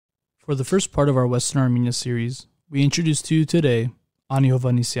For the first part of our Western Armenia series, we introduce to you today Ani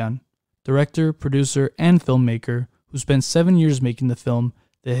Hovannisian, director, producer, and filmmaker who spent 7 years making the film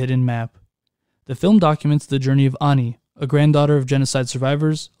The Hidden Map. The film documents the journey of Ani, a granddaughter of genocide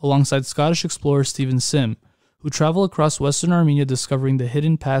survivors, alongside Scottish explorer Stephen Sim, who travel across Western Armenia discovering the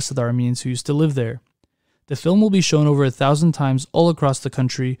hidden past of the Armenians who used to live there. The film will be shown over 1,000 times all across the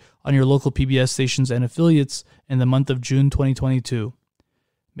country on your local PBS stations and affiliates in the month of June 2022.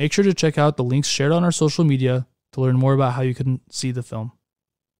 Make sure to check out the links shared on our social media to learn more about how you can see the film.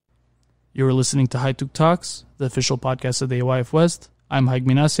 You are listening to Haituk Talks, the official podcast of the AYF West. I'm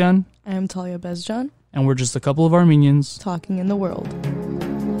Hovannisian. I'm Talia Bezjan. And we're just a couple of Armenians talking in the world.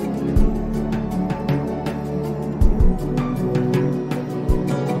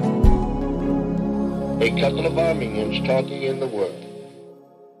 A couple of Armenians talking in the world.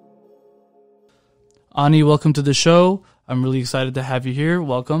 Ani, welcome to the show. I'm really excited to have you here.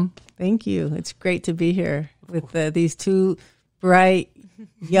 Welcome. Thank you. It's great to be here with these two bright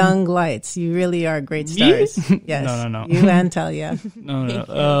young lights. You really are great stars. Yes. No. You and Talia.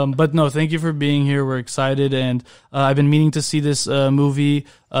 No. But no, thank you for being here. We're excited. And I've been meaning to see this movie.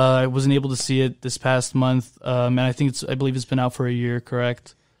 I wasn't able to see it this past month. And I believe it's been out for a year,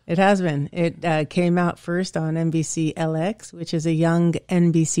 correct? It has been. It came out first on NBC LX, which is a young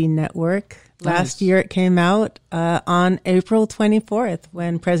NBC network. Last year it came out on April 24th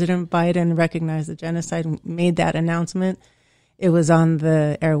when President Biden recognized the genocide and made that announcement. It was on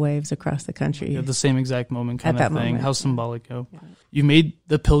the airwaves across the country. At the same exact moment kind At of that thing. moment. How symbolic. Yeah. You made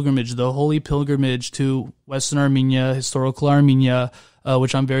the pilgrimage, the holy pilgrimage to Western Armenia, historical Armenia,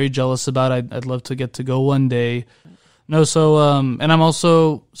 which I'm very jealous about. I'd love to get to go one day. No, so and I'm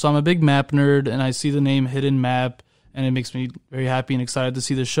a big map nerd, and I see the name Hidden Map, and it makes me very happy and excited to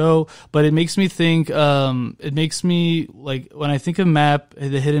see the show. But it makes me think, when I think of map,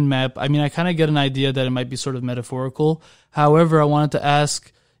 the Hidden Map, I mean, I kind of get an idea that it might be sort of metaphorical. However, I wanted to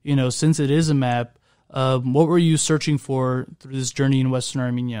ask, since it is a map, what were you searching for through this journey in Western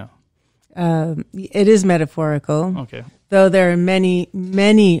Armenia? It is metaphorical. Okay. Though there are many,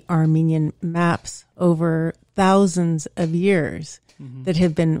 many Armenian maps over thousands of years that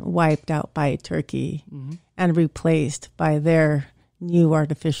have been wiped out by Turkey and replaced by their new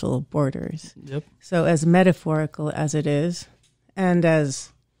artificial borders. Yep. So as metaphorical as it is, and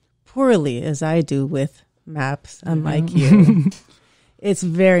as poorly as I do with maps, unlike you, it's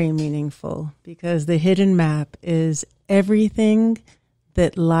very meaningful because the hidden map is everything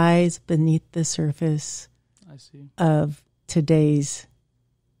that lies beneath the surface of today's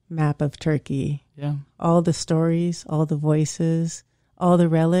map of Turkey. Yeah. All the stories, all the voices, all the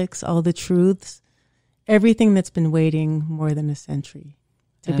relics, all the truths, everything that's been waiting more than a century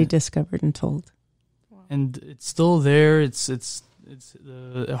to be discovered and told. And it's still there. It's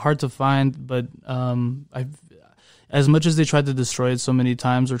hard to find, but as much as they tried to destroy it so many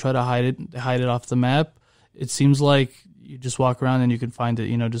times or try to hide it off the map, it seems like you just walk around and you can find it,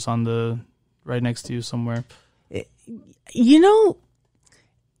 just on the right next to you somewhere.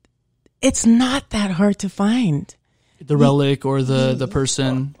 It's not that hard to find. The relic or the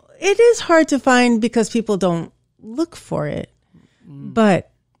person. It is hard to find because people don't look for it.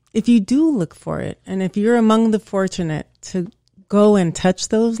 But if you do look for it, and if you're among the fortunate to go and touch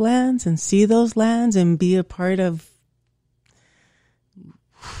those lands and see those lands and be a part of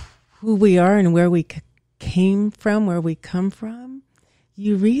who we are and where we came from, where we come from,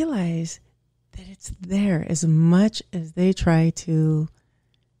 you realize that it's there as much as they try to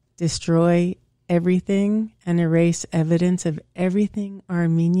destroy everything and erase evidence of everything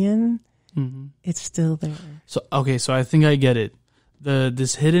Armenian. It's still there. So I think I get it.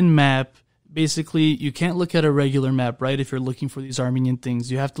 This hidden map, basically, you can't look at a regular map, right? If you're looking for these Armenian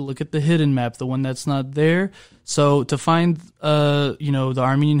things, you have to look at the hidden map, the one that's not there. So to find, the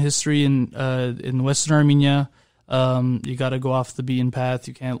Armenian history in Western Armenia, you got to go off the beaten path.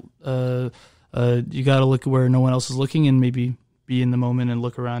 You can't. You got to look where no one else is looking and maybe be in the moment and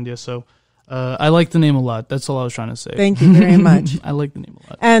look around you. So I like the name a lot. That's all I was trying to say. Thank you very much. I like the name a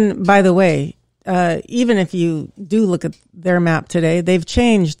lot. And by the way, even if you do look at their map today, they've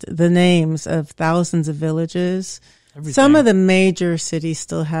changed the names of thousands of villages. Everything. Some of the major cities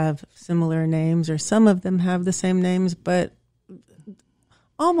still have similar names, or some of them have the same names, but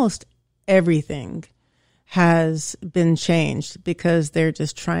almost everything has been changed because they're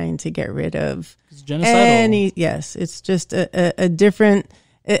just trying to get rid of genocidal. Yes, it's just a different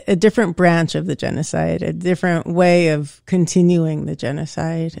branch of the genocide, a different way of continuing the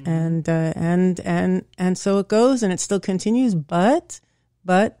genocide, and so it goes, and it still continues. But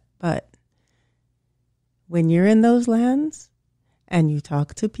when you're in those lands and you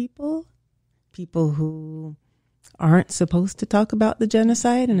talk to people who aren't supposed to talk about the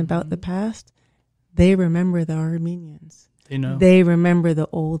genocide and about the past, they remember the Armenians. They know. They remember the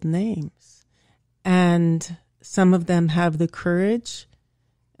old names. And some of them have the courage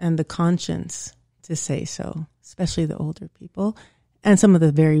and the conscience to say so, especially the older people, and some of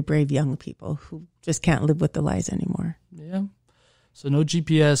the very brave young people who just can't live with the lies anymore. Yeah. So no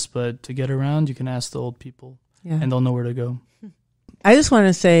GPS, but to get around, you can ask the old people, and they'll know where to go. I just want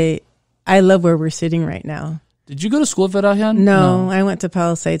to say, I love where we're sitting right now. Did you go to school at Hovannisian? No, I went to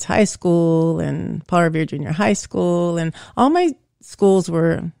Palisades High School and Paul Revere Junior High School, and all my schools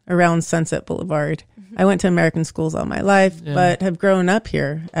were around Sunset Boulevard. I went to American schools all my life, but have grown up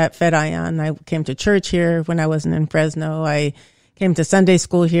here at Hovannisian. I came to church here when I wasn't in Fresno. I came to Sunday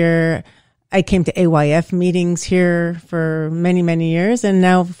school here. I came to AYF meetings here for many, many years. And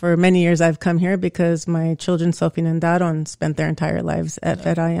now for many years, I've come here because my children, Sophie and Daron, spent their entire lives at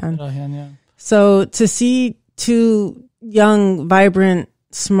Hovannisian. So to see two young, vibrant,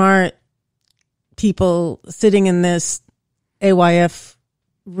 smart people sitting in this AYF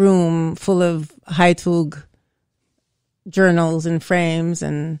room full of Haitug journals and frames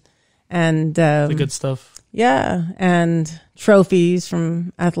and the good stuff. Yeah, and trophies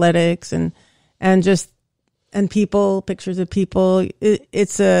from athletics and people, pictures of people.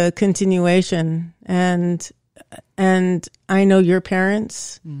 It's a continuation, and I know your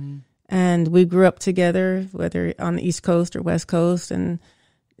parents, and we grew up together, whether on the East Coast or West Coast, and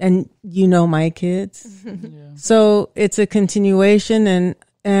you know my kids. So it's a continuation,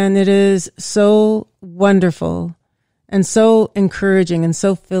 and it is so wonderful and so encouraging and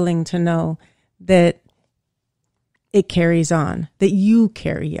so filling to know that it carries on, that you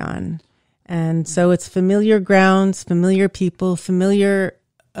carry on. And so it's familiar grounds, familiar people, familiar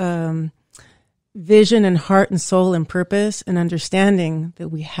vision and heart and soul and purpose and understanding that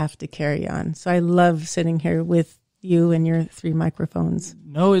we have to carry on. So I love sitting here with you and your 3 microphones.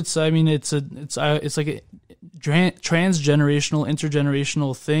 No, it's like a transgenerational,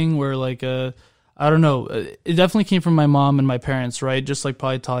 intergenerational thing where I don't know. It definitely came from my mom and my parents, right? Just like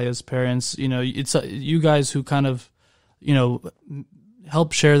probably Talia's parents. You know, it's you guys who kind of,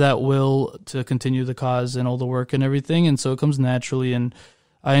 help share that will to continue the cause and all the work and everything. And so it comes naturally, and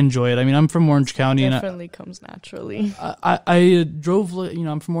I enjoy it. I mean, I'm from Orange County. Definitely comes naturally. I drove,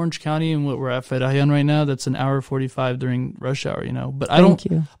 I'm from Orange County, and we're at Hovannisian right now. That's an hour 45 during rush hour, But I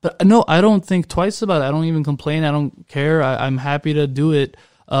don't think twice about it. I don't even complain. I don't care. I'm happy to do it.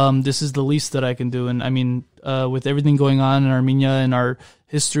 This is the least that I can do. And I mean, with everything going on in Armenia and our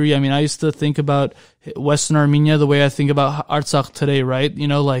history, I mean, I used to think about Western Armenia the way I think about Artsakh today, right?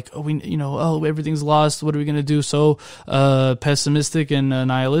 Everything's lost. What are we going to do? So, pessimistic and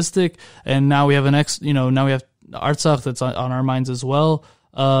nihilistic. And now we have now we have Artsakh that's on our minds as well.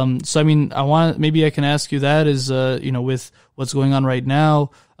 So, I mean, maybe I can ask you that is, with what's going on right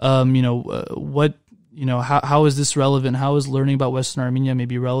now, how is this relevant? How is learning about Western Armenia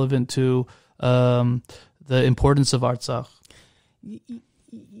maybe relevant to the importance of Artsakh?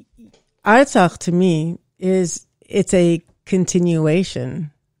 Artsakh to me it's a continuation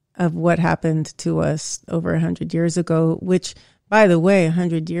of what happened to us over 100 years ago, which, by the way,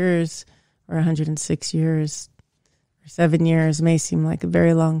 100 years or 106 years or 7 years may seem like a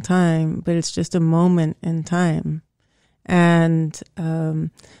very long time, but it's just a moment in time. And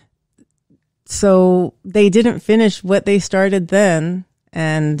so they didn't finish what they started then,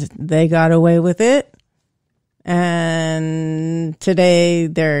 and they got away with it. And today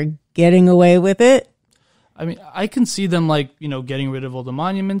they're getting away with it. I mean, I can see them getting rid of all the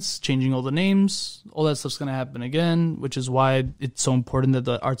monuments, changing all the names. All that stuff's going to happen again, which is why it's so important that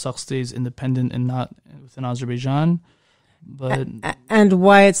the Artsakh stays independent and not within Azerbaijan. But and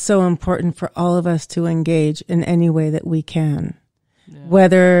why it's so important for all of us to engage in any way that we can. Yeah.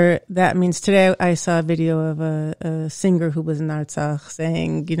 Whether that means today I saw a video of a singer who was in Artsakh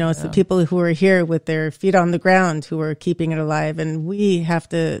saying, it's the people who are here with their feet on the ground who are keeping it alive, and we have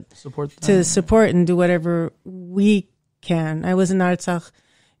to support and do whatever we can. I was in Artsakh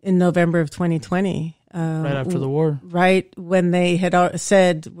in November of 2020. Right after the war. Right when they had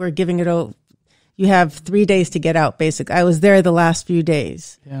said, we're giving it over. You have 3 days to get out, basically. I was there the last few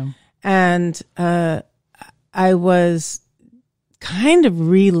days. Yeah. And I was kind of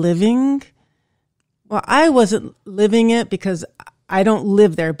reliving. Well, I wasn't living it because I don't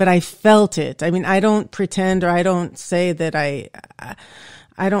live there, but I felt it. I mean, I don't pretend or I don't say that I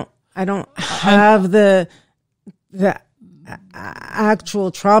don't have the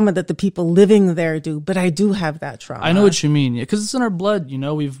actual trauma that the people living there do, but I do have that trauma. I know what you mean, because it's in our blood.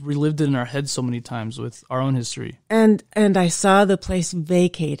 We've relived it in our heads so many times with our own history. And I saw the place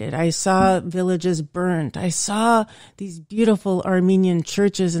vacated. I saw villages burnt. I saw these beautiful Armenian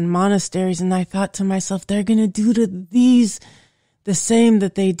churches and monasteries, and I thought to myself, they're going to do to these the same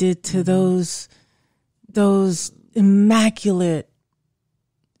that they did to those immaculate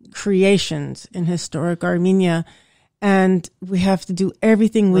creations in historic Armenia. And we have to do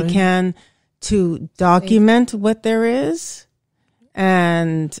everything we can to document what there is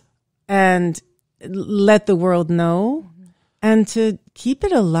and let the world know and to keep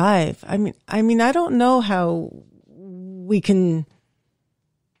it alive. I mean, I don't know how we can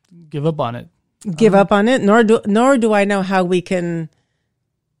give up on it. Nor do I know how we can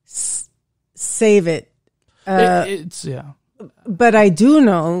save it. But I do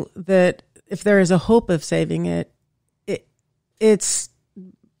know that if there is a hope of saving it, it's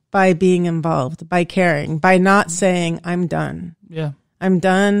by being involved, by caring, by not saying, I'm done. Yeah. I'm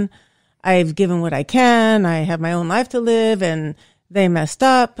done. I've given what I can. I have my own life to live, and they messed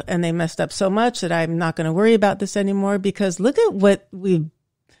up, and they messed up so much that I'm not going to worry about this anymore, because look what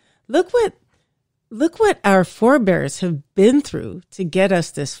our forebears have been through to get us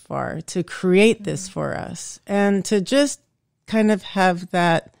this far, to create this for us, and to just kind of have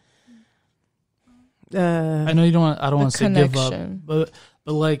that. I know you don't. I don't want to say give up, but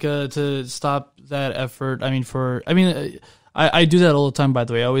like to stop that effort. I do that all the time. By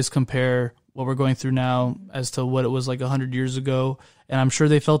the way, I always compare what we're going through now as to what it was like 100 years ago, and I'm sure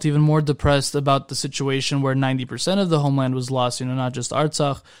they felt even more depressed about the situation where 90% of the homeland was lost. Not just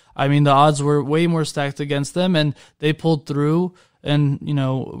Artsakh. I mean, the odds were way more stacked against them, and they pulled through. And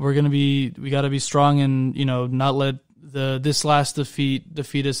we got to be strong, and not let this last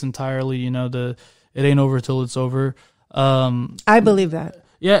defeat us entirely. It ain't over till it's over. I believe that.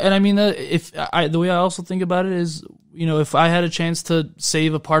 Yeah, and I mean, the way I also think about it is, if I had a chance to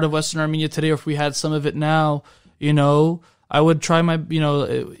save a part of Western Armenia today, or if we had some of it now, I would try my,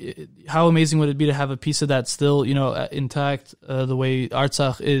 how amazing would it be to have a piece of that still, intact, the way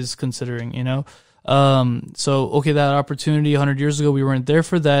Artsakh is considering, that opportunity 100 years ago, we weren't there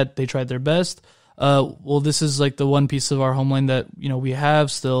for that. They tried their best. This is like the one piece of our homeland that, we have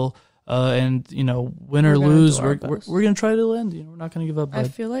still. And win or lose, we're gonna try to end. We're not gonna give up. I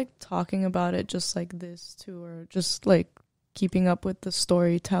feel like talking about it just like this too, or just like keeping up with the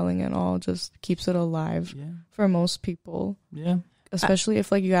storytelling and all, just keeps it alive for most people. Yeah, especially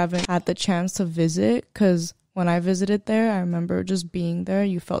if like you haven't had the chance to visit. Because when I visited there, I remember just being there.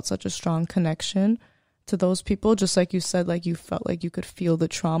 You felt such a strong connection to those people, just like you said. Like you felt like you could feel the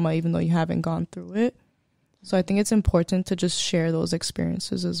trauma, even though you haven't gone through it. So I think it's important to just share those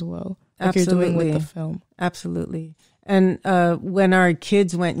experiences as well, like you're doing with the film. Absolutely. And when our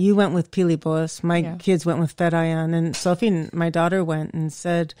kids went, you went with Pilipos, my kids went with Ferayan, and Sophie, my daughter, went and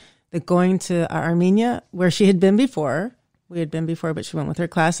said that going to Armenia, where she had been before, we had been before, but she went with her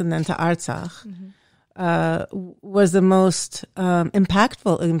class, and then to Artsakh, was the most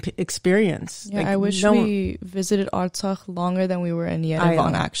impactful experience. Yeah, I wish we visited Artsakh longer than we were in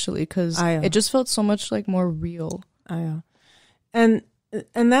Yerevan, actually, because it just felt so much like more real. And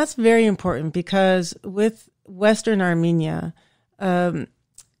that's very important, because with Western Armenia, I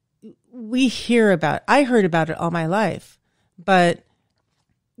heard about it all my life, but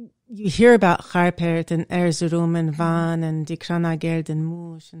you hear about Kharpert and Erzurum and Van and Dikranagerd and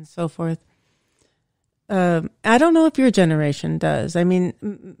Mush and so forth. I don't know if your generation does. I mean,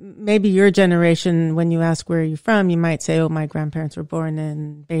 maybe your generation, when you ask where are you from, you might say, oh, my grandparents were born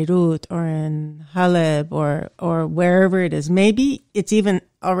in Beirut or in Haleb or wherever it is. Maybe it's even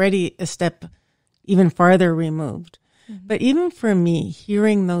already a step even farther removed. Mm-hmm. But even for me,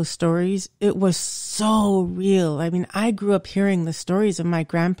 hearing those stories, it was so real. I mean, I grew up hearing the stories of my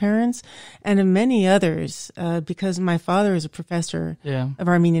grandparents and of many others because my father is a professor of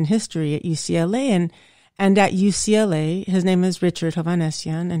Armenian history at UCLA. And at UCLA, his name is Richard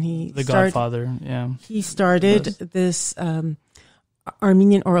Hovannisian, and Godfather. He started this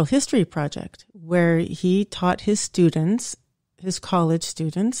Armenian oral history project where he taught his students, his college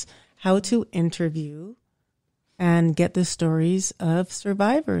students, how to interview and get the stories of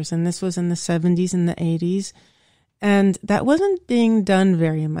survivors. And this was in the 70s and the 80s. And that wasn't being done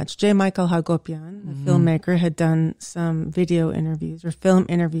very much. J. Michael Hagopian, the filmmaker, had done some video interviews or film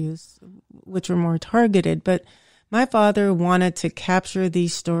interviews, which were more targeted. But my father wanted to capture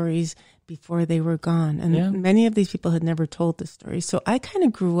these stories before they were gone. And many of these people had never told the story. So I kind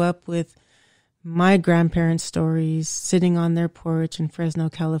of grew up with my grandparents' stories sitting on their porch in Fresno,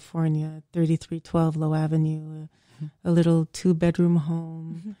 California, 3312 Low Avenue, a little 2-bedroom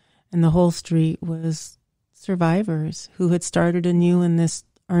home. And the whole street was survivors who had started anew in this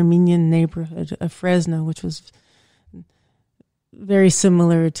Armenian neighborhood of Fresno, which was very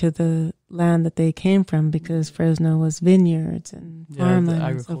similar to the land that they came from, because Fresno was vineyards and farmland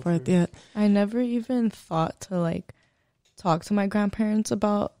and so forth. Yeah, I never even thought to like talk to my grandparents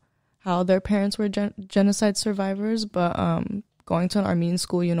about how their parents were genocide survivors, but going to an Armenian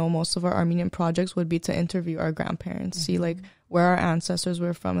school, you know, most of our Armenian projects would be to interview our grandparents, see like where our ancestors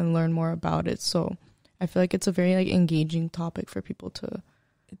were from and learn more about it. So I feel like it's a very like engaging topic for people to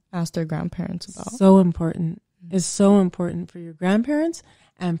ask their grandparents about. So important. It's so important for your grandparents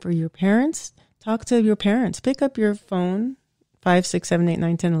and for your parents. Talk to your parents. Pick up your phone, 5, 6, 7, 8,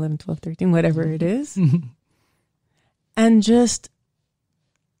 9, 10, 11, 12, 13, whatever it is, and just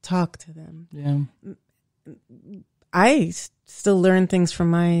talk to them. Yeah. I still learn things from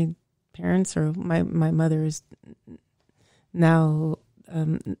my parents, or my mother is now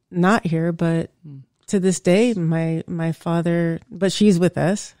not here, but to this day, my father, but she's with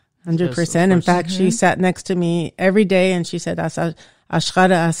us 100%. Yes, in fact, she sat next to me every day and she said, but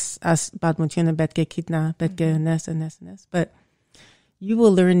you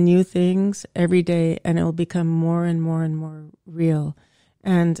will learn new things every day and it will become more and more and more real.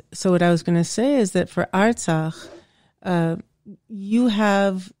 And so what I was going to say is that for Artsakh, you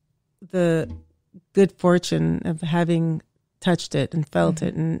have the good fortune of having touched it and felt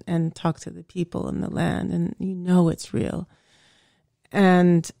it and talked to the people in the land, and you know it's real.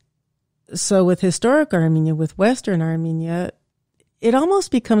 And so with historic Armenia, with Western Armenia, it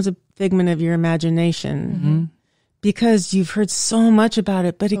almost becomes a figment of your imagination because you've heard so much about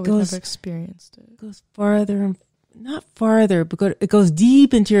it, but it goes, never experienced it. It goes farther and not farther, but it goes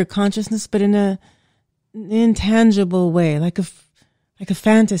deep into your consciousness, but in an intangible way, like a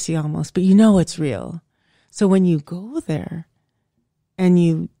fantasy almost, but you know it's real. So when you go there and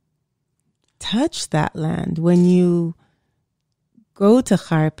you touch that land, when you go to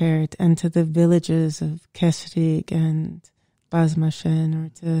Kharpert and to the villages of Kesrik and Bazmashen, or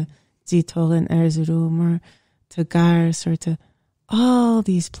to Zitol and Erzurum, or to Gars, or to all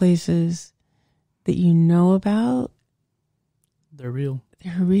these places that you know about, they're real.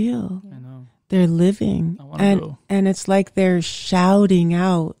 They're real. I know. They're living. I want to go. And it's like they're shouting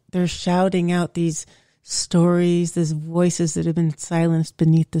out these stories, these voices that have been silenced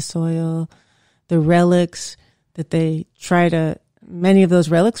beneath the soil, the relics that they try to, many of those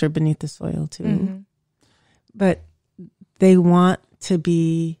relics are beneath the soil too. But they want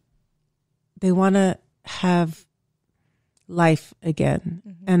to have life again.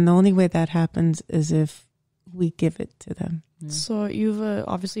 And the only way that happens is if we give it to them. Yeah. So you've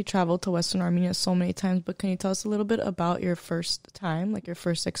obviously traveled to Western Armenia so many times, but can you tell us a little bit about your first time, like your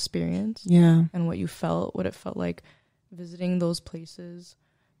first experience? Yeah. And what it felt like visiting those places,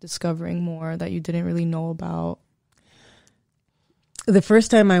 discovering more that you didn't really know about? The first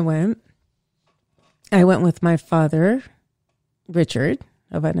time I went with my father, Richard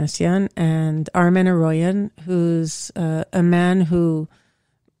Hovannisian, and Armen Aroyan, who's a man who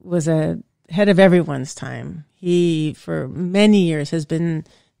was a head of everyone's time. He, for many years, has been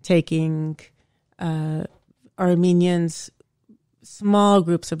taking Armenians, small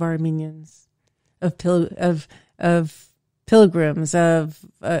groups of Armenians, of pilgrims, of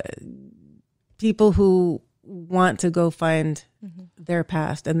people who want to go find their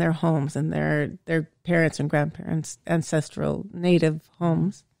past and their homes and their parents and grandparents' ancestral native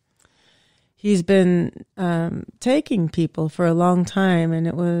homes. He's been taking people for a long time, and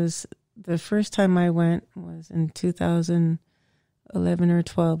it was the first time I went was in 2011 or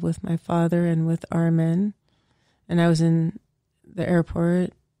 12 with my father and with Armen, and I was in the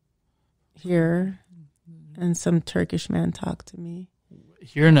airport here, and some Turkish man talked to me.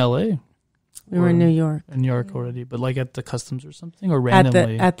 Here in LA? We were in New York. In New York already, but like at the customs or something, or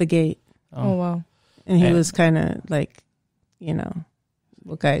randomly? At the gate. Oh wow. And he was kind of like, well,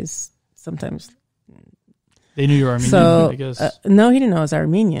 guys, sometimes... They knew you were Armenian, I guess. No, he didn't know I was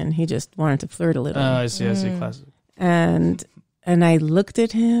Armenian. He just wanted to flirt a little. I see, classic. And I looked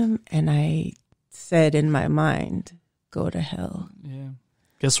at him and I said in my mind, go to hell. Yeah.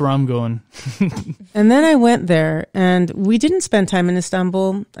 Guess where I'm going. And then I went there, and we didn't spend time in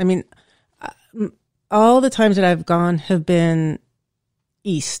Istanbul. I mean, all the times that I've gone have been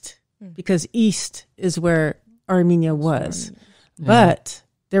east, because east is where Armenia was. Yeah. But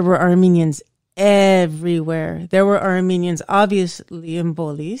there were Armenians everywhere. There were Armenians, obviously, in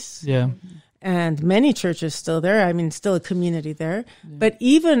Bolis. Yeah. and many churches still there. I mean, still a community there. Yeah. But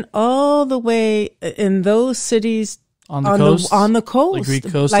even all the way in those cities on the coast, the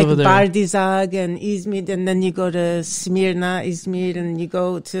Greek coast like over there, Bardizag and Izmir, and then you go to Smyrna, Izmir, and you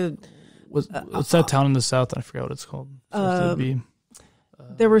go to what's that town in the south? I forgot what it's called.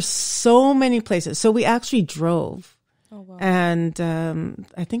 There were so many places. So we actually drove. Oh, wow. And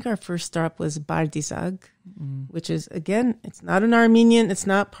I think our first stop was Bardizag, which is, again, it's not an Armenian, it's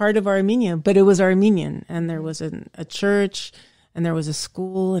not part of Armenia, but it was Armenian. And there was a church and there was a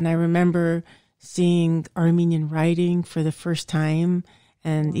school. And I remember seeing Armenian writing for the first time.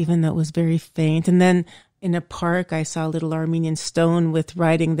 And even though it was very faint. And then in a park, I saw a little Armenian stone with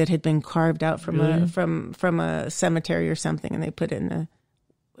writing that had been carved out from a cemetery or something. And they put it in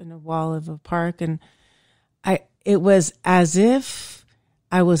a wall of a park. And it was as if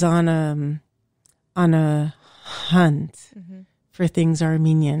I was on a hunt for things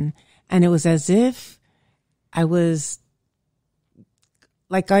Armenian. And it was as if I was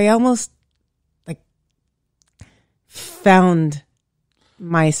I almost found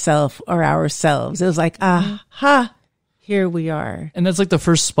myself or ourselves. It was like, aha, here we are. And that's like the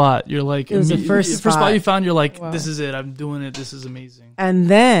first spot. You're like, it was the first spot you found. You're like, wow. This is it. I'm doing it. This is amazing. And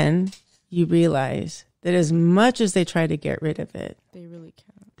then you realize that as much as they try to get rid of it, they really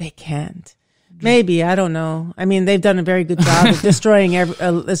can't. They can't. Maybe, I don't know. I mean, they've done a very good job of destroying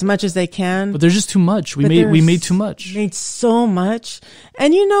as much as they can. But there's just too much. We made too much. Made so much.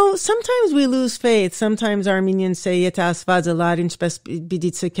 And sometimes we lose faith. Sometimes Armenians say,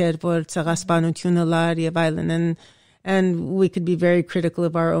 and we could be very critical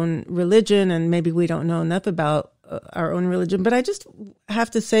of our own religion, and maybe we don't know enough about our own religion. But I just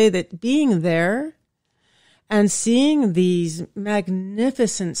have to say that being there and seeing these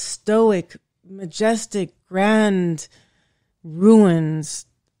magnificent, stoic, majestic, grand ruins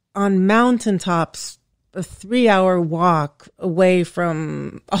on mountaintops, a 3-hour walk away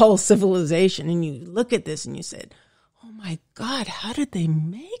from all civilization, and you look at this and you said, oh my God, how did they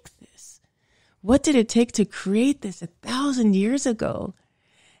make this? What did it take to create this 1,000 years ago?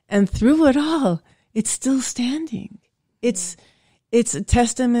 And through it all, it's still standing. It's a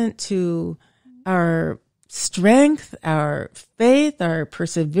testament to our strength, our faith, our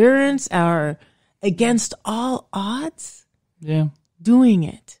perseverance, our against all odds, doing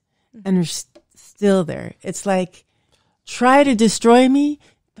it. And we're still there. It's like, try to destroy me,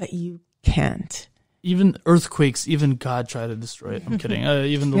 but you can't. Even earthquakes, even God tried to destroy it. I'm kidding.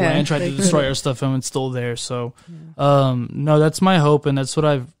 Even the land tried to destroy our stuff, and it's still there. So, no, that's my hope, and that's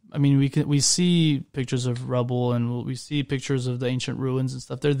what we see pictures of rubble, and we see pictures of the ancient ruins and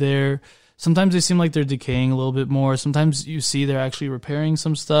stuff. They're there. Sometimes they seem like they're decaying a little bit more. Sometimes you see they're actually repairing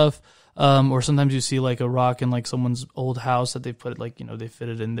some stuff. Or sometimes you see like a rock in like someone's old house that they put they fit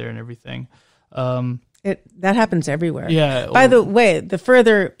it in there and everything. That happens everywhere. Yeah. By the way, the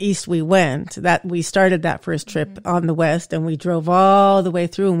further east we went, that we started that first trip on the west, and we drove all the way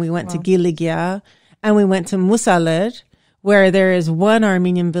through, and we went to Giligya, and we went to Musaler, where there is one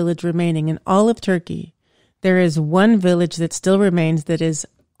Armenian village remaining in all of Turkey. There is one village that still remains that is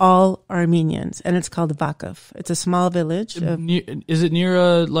all Armenians, and it's called Vakuf. It's a small village. Is it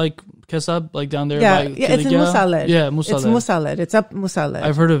near like Kesab, like down there? Yeah, by it's in Musaler. Yeah, Musaler. It's Musaler. It's up Musaler.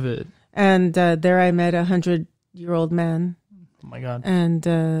 I've heard of it. And there I met 100-year-old man. Oh my God!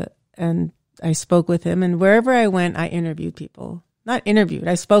 And I spoke with him, and wherever I went, I interviewed people. Not interviewed.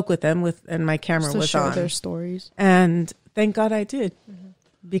 I spoke with them and my camera was share on. Their stories. And thank God I did,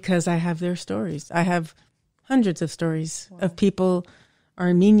 because I have their stories. I have hundreds of stories of people.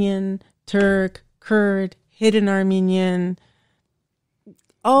 Armenian, Turk, Kurd, hidden Armenian,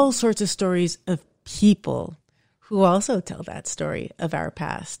 all sorts of stories of people who also tell that story of our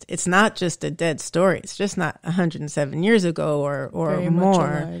past. It's not just a dead story. It's just not 107 years ago or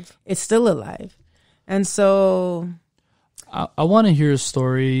more. It's still alive. And so I want to hear a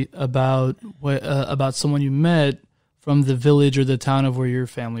story about someone you met from the village or the town of where your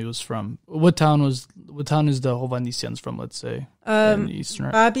family was from. What town is the Hovannisians from, let's say, in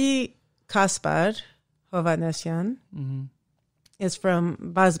Eastern? Babi Kaspar Hovannisian is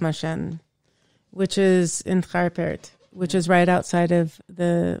from Bazmashen, which is in Kharpert, which is right outside of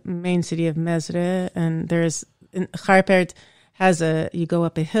the main city of Mezre. And Kharpert you go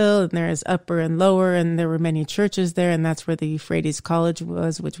up a hill, and there is upper and lower, and there were many churches there, and that's where the Euphrates College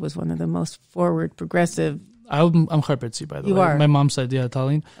was, which was one of the most forward, progressive. I'm Kharpertsi, by the way. You are? My mom's side, yeah,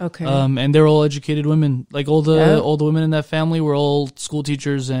 Tallinn. Okay. And they're all educated women. Like all the women in that family were all school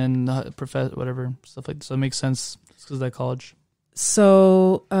teachers and whatever stuff like that. So it makes sense because of that college.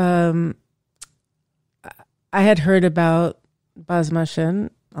 So I had heard about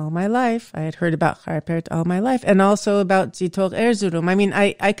Bazmashen all my life. I had heard about Harpert all my life, and also about Zitor Erzurum. I mean,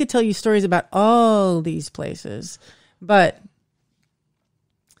 I could tell you stories about all these places, but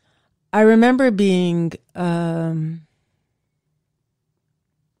I remember being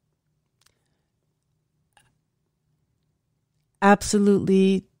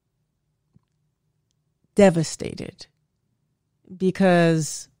absolutely devastated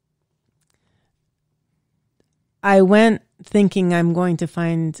because I went thinking I'm going to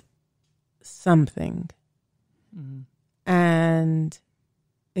find something. Mm-hmm. And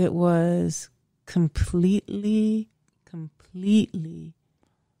it was completely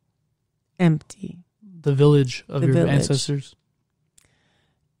empty. The village of your ancestors?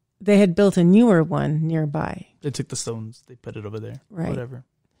 They had built a newer one nearby. They took the stones. They put it over there. Right. Whatever.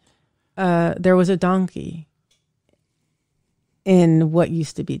 There was a donkey in what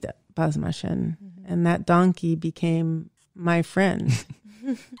used to be Bazmashen. Mm-hmm. And that donkey became my friend.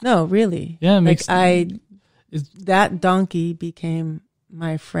 No, really. Yeah, it makes sense. That donkey became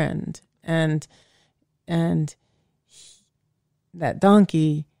my friend. And that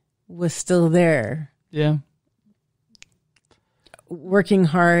donkey was still there. Yeah. Working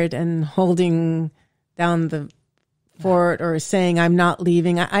hard and holding down the fort or saying, I'm not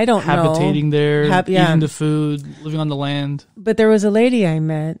leaving. I don't know. Habitating there, eating the food, living on the land. But there was a lady I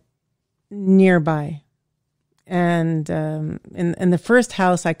met nearby. And in the first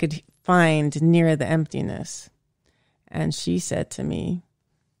house I could find near the emptiness. And she said to me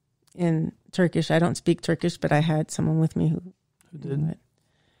in Turkish, I don't speak Turkish, but I had someone with me who did it.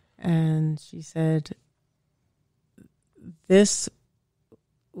 And she said, this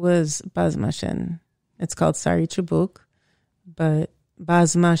was Bazmashen. It's called Sari Chubuk, but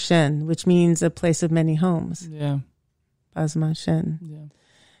Bazmashen, which means a place of many homes. Yeah. Bazmashen. Yeah.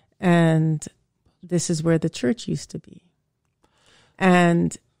 And this is where the church used to be.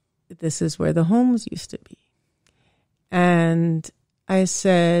 And this is where the homes used to be. And I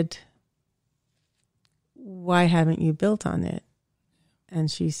said, why haven't you built on it? And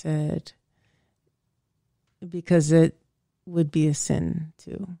she said, because it would be a sin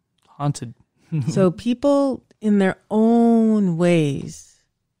too. Haunted. So people in their own ways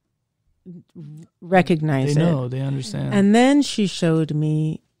recognize it. They know, they understand. And then she showed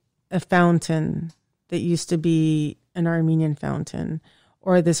me a fountain that used to be an Armenian fountain,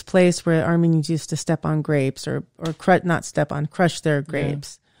 or this place where Armenians used to step on grapes or crush their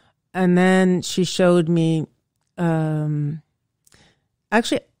grapes. Yeah. And then she showed me, actually,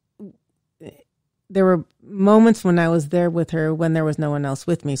 there were moments when I was there with her when there was no one else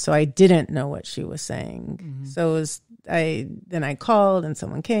with me, so I didn't know what she was saying. Mm-hmm. So then I called and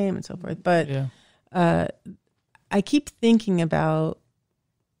someone came and so forth. But I keep thinking about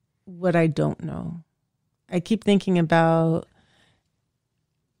what I don't know. I keep thinking about,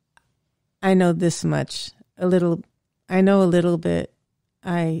 I know this much, I know a little bit,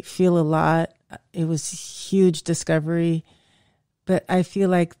 I feel a lot. It was a huge discovery, but I feel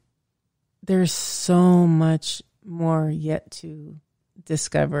like there's so much more yet to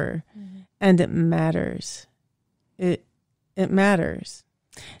discover, and it matters. It matters.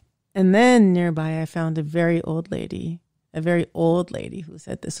 And then nearby, I found a very old lady who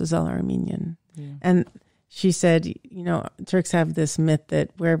said this was all Armenian. Yeah. And she said, Turks have this myth that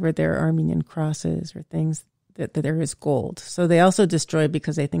wherever there are Armenian crosses or things, that there is gold. So they also destroy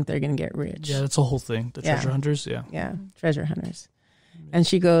because they think they're going to get rich. Yeah, that's a whole thing. The treasure hunters, yeah. Yeah, treasure hunters. And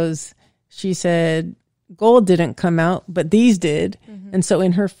she said, gold didn't come out, but these did. Mm-hmm. And so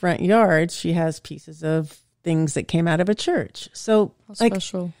in her front yard, she has pieces of things that came out of a church. So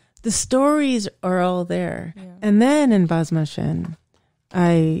special. The stories are all there. Yeah. And then in Bazmashen,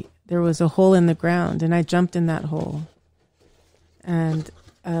 there was a hole in the ground, and I jumped in that hole. And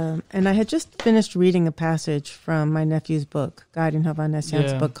I had just finished reading a passage from my nephew's book, guiding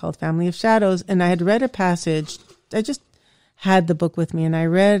Hovannisian's book called Family of Shadows. And I had read a passage. I just had the book with me, and I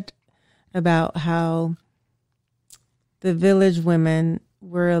read about how the village women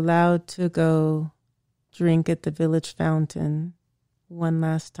were allowed to go drink at the village fountain one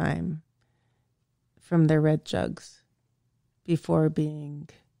last time from their red jugs before being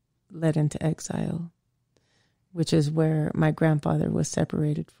led into exile, which is where my grandfather was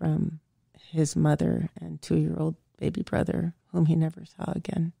separated from his mother and 2-year-old baby brother, whom he never saw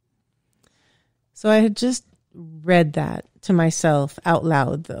again. So I had just read that to myself out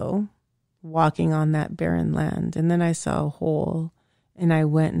loud, though, walking on that barren land. And then I saw a hole, and I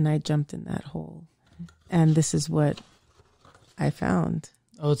went and I jumped in that hole. And this is what I found.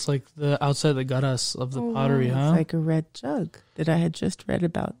 Oh, it's like the outside the garas of the pottery, huh? It's like a red jug that I had just read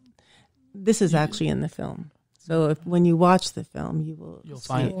about. This is actually in the film. So when you watch the film,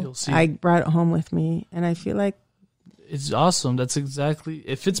 you'll see. I brought it home with me, and I feel like it's awesome. That's exactly,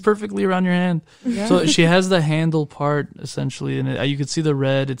 it fits perfectly around your hand. Yeah. So she has the handle part essentially, and you can see the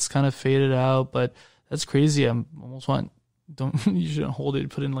red. It's kind of faded out, but that's crazy. I'm almost you shouldn't hold it.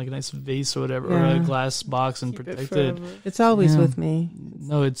 Put it in like a nice vase or whatever, or a glass box and protect it. It's always with me.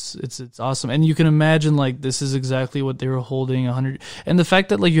 No, it's awesome, and you can imagine like this is exactly what they were holding 100. And the fact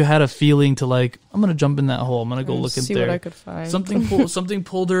that like you had a feeling to like, I'm gonna jump in that hole. I'm gonna go look in there. See what I could find. Something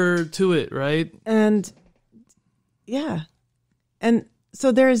pulled her to it, right? And yeah, and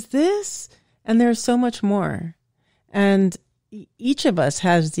so there's this, and there's so much more, and each of us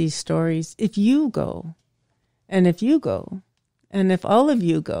has these stories. If you go. And if you go, and if all of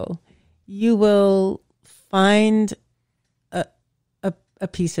you go, you will find a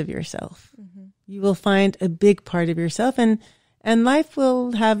piece of yourself. Mm-hmm. You will find a big part of yourself, and life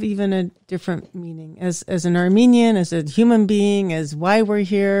will have even a different meaning. As an Armenian, as a human being, as why we're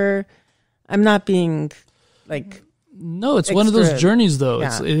here. I'm not being like no. It's one of those journeys, though.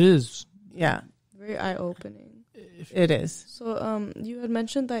 Yeah. It is. Yeah. Very eye-opening. It is. So, you had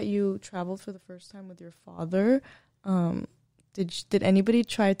mentioned that you traveled for the first time with your father. Did anybody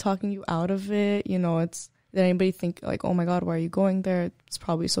try talking you out of it? You know, did anybody think like, oh my God, why are you going there? It's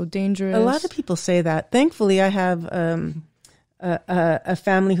probably so dangerous. A lot of people say that. Thankfully, I have a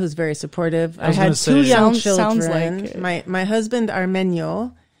family who's very supportive. I had two young children. Sounds like my husband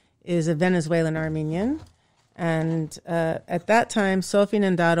Armenio is a Venezuelan Armenian. And at that time, Sofin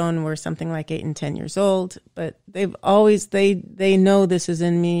and Daron were something like 8 and 10 years old. But they've always they know this is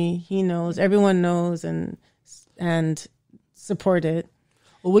in me. He knows. Everyone knows and support it.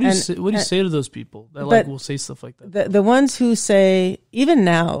 Well, what do you say to those people that like will say stuff like that? The ones who say, even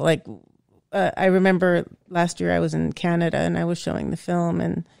now, like I remember last year I was in Canada and I was showing the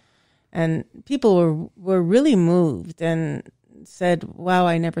film, and people were really moved and said, "Wow,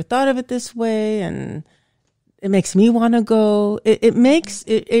 I never thought of it this way," and it makes me want to go. It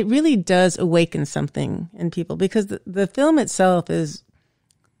really does awaken something in people, because the film itself is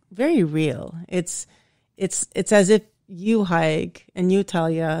very real. It's as if you, Haig, and you,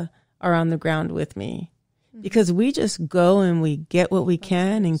 Talia, are on the ground with me, because we just go and we get what we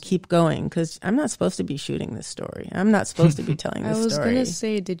can and keep going. Because I'm not supposed to be shooting this story. I'm not supposed to be telling this story. I was going to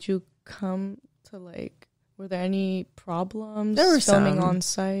say, did you come to were there any problems there were filming some. On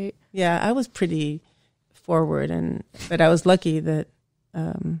site? Yeah, I was pretty forward, but I was lucky that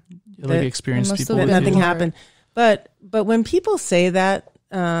experienced people that nothing happened. But when people say that,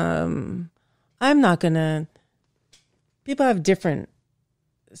 I'm not gonna. People have different.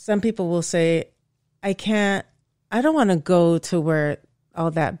 Some people will say, I don't want to go to where all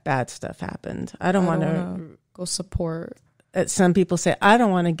that bad stuff happened. I don't want to go support. Some people say, I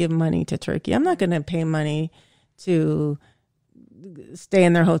don't want to give money to Turkey. I'm not going to pay money to stay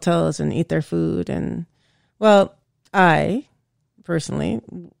in their hotels and eat their food. And well, I personally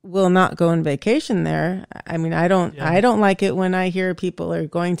will not go on vacation there. I mean, I don't like it when I hear people are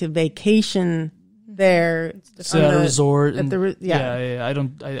going to vacation there. It's at a resort. Yeah.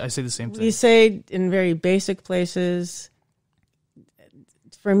 I say the same thing. We say in very basic places.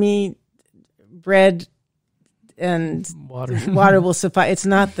 For me, bread and water will suffice. It's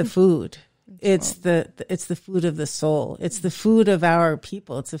not the food. It's the food of the soul. It's the food of our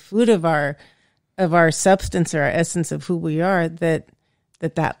people. It's the food of our substance or our essence of who we are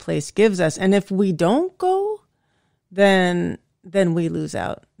that place gives us. And if we don't go, then we lose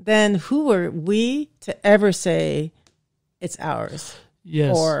out. Then who are we to ever say it's ours?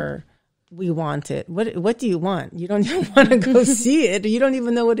 Yes. Or we want it. What do you want? You don't even want to go see it. You don't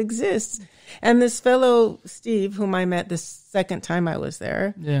even know it exists. And this fellow, Steve, whom I met the second time I was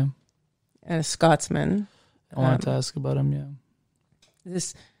there. Yeah. And a Scotsman. I wanted to ask about him, yeah.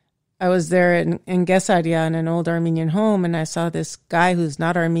 I was there in Gesaria in an old Armenian home, and I saw this guy who's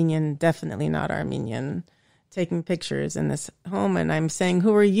not Armenian, definitely not Armenian, taking pictures in this home. And I'm saying,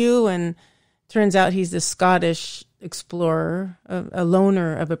 who are you? And turns out he's this Scottish explorer, a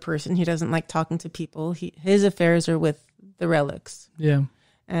loner of a person. He doesn't like talking to people. His affairs are with the relics. Yeah.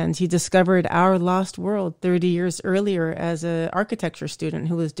 And he discovered our lost world 30 years earlier as an architecture student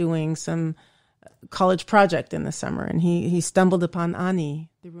who was doing some college project in the summer. And he stumbled upon Ani,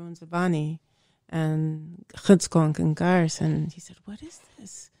 the ruins of Ani, and Chutskong and Gars. And he said, what is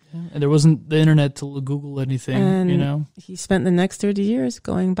this? Yeah. And there wasn't the internet to Google anything, and he spent the next 30 years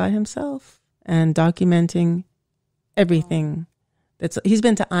going by himself and documenting everything. He's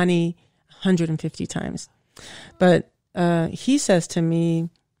been to Ani 150 times. But he says to me,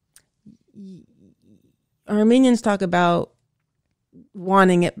 Armenians talk about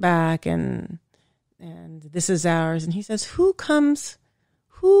wanting it back and this is ours. And he says, who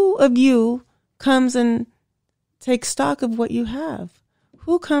of you comes and takes stock of what you have?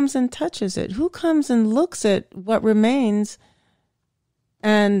 Who comes and touches it? Who comes and looks at what remains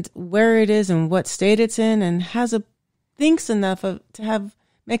and where it is and what state it's in, and thinks enough to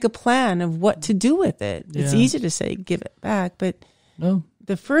make a plan of what to do with it? Yeah. It's easy to say, give it back, but no.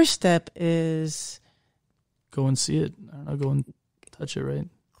 The first step is go and see it. I don't know, go and touch it, right?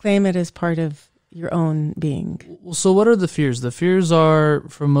 Claim it as part of your own being. So what are the fears? The fears are,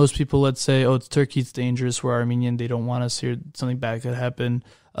 for most people, let's say, it's Turkey, it's dangerous, we're Armenian, they don't want us here, something bad could happen.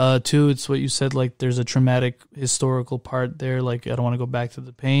 Two, it's what you said, like there's a traumatic historical part there, like I don't want to go back to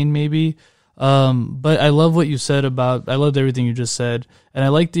the pain maybe. But I love what you said I loved everything you just said. And I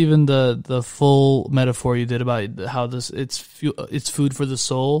liked even the full metaphor you did about how it's food for the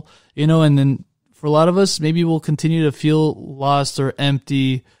soul, and then for a lot of us, maybe we'll continue to feel lost or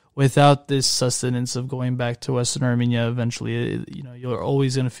empty without this sustenance of going back to Western Armenia eventually. You're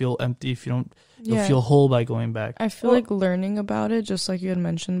always going to feel empty if you don't. You'll feel whole by going back. I feel like learning about it, just like you had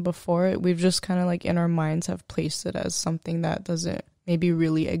mentioned before, we've just kind of like in our minds have placed it as something that doesn't maybe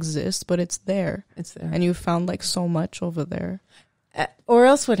really exist, but it's there. It's there. And you found like so much over there. Or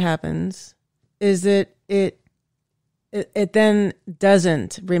else what happens is that it then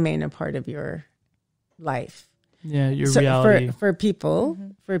doesn't remain a part of your life. Yeah, your reality. For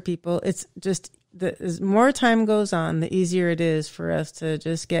people, it's just as more time goes on, the easier it is for us to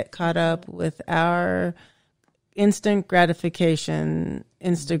just get caught up with our instant gratification,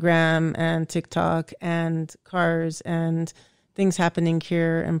 Instagram and TikTok and cars and things happening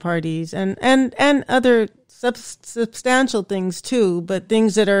here and parties and other substantial things too, but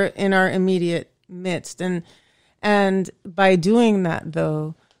things that are in our immediate midst. And by doing that,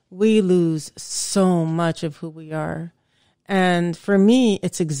 though, we lose so much of who we are. And for me,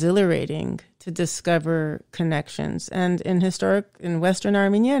 it's exhilarating to discover connections. And in Western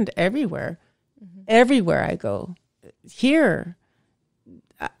Armenia and everywhere I go, here,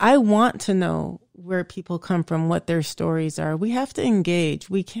 I want to know where people come from, what their stories are. We have to engage.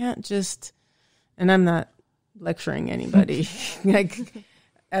 We can't just, and I'm not lecturing anybody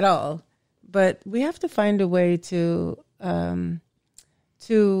at all, but we have to find a way to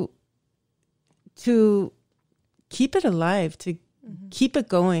keep it alive, to keep it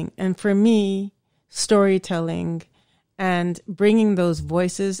going. And for me, storytelling and bringing those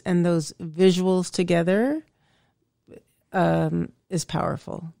voices and those visuals together is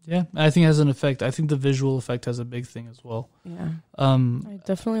powerful. Yeah, I think it has an effect. I think the visual effect has a big thing as well. Yeah. I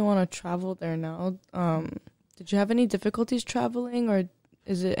definitely want to travel there now. Did you have any difficulties traveling, or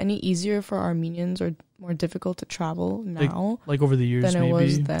is it any easier for Armenians or more difficult to travel now? Like over the years, than maybe? It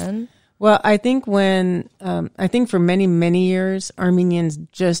was then? Well, I think for many, many years, Armenians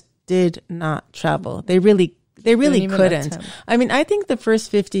just did not travel. They really couldn't. I mean, I think the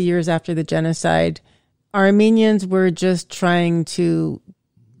first 50 years after the genocide, Armenians were just trying to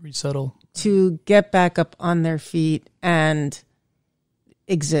resettle, to get back up on their feet and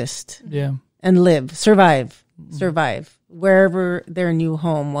exist. Yeah. And live, survive wherever their new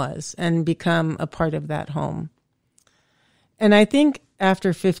home was and become a part of that home. And I think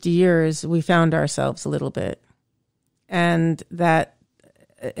after 50 years, we found ourselves a little bit, and that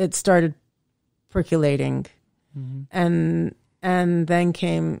it started percolating. And then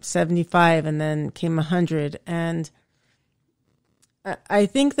came 75, and then came 100. And I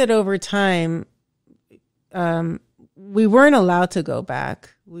think that over time, we weren't allowed to go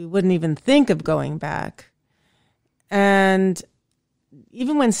back. We wouldn't even think of going back. And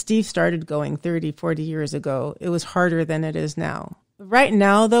even when Steve started going 30, 40 years ago, it was harder than it is now. Right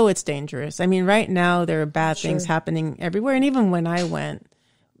now, though, it's dangerous. I mean, right now, there are bad things happening everywhere. And even when I went,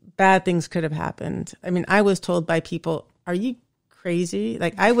 bad things could have happened. I mean, I was told by people, are you crazy?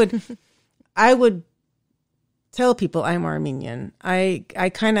 Like, I would tell people I'm Armenian. I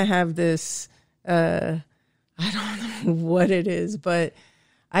kind of have this, I don't know what it is, but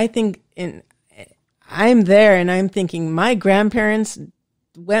I think I'm there and I'm thinking my grandparents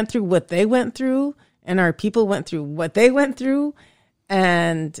went through what they went through, and our people went through what they went through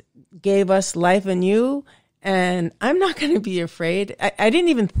and gave us life anew. And I'm not going to be afraid. I didn't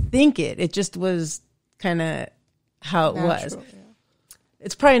even think it. It just was kind of how it was. Yeah.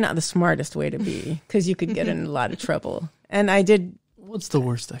 It's probably not the smartest way to be, because you could get in a lot of trouble. And I did. What's the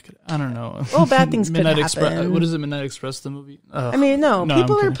worst that could? I don't know. Well, bad things could happen. What is it? Midnight Express, the movie? I mean, no.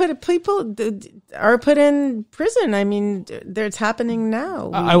 People are put in prison. I mean, it's happening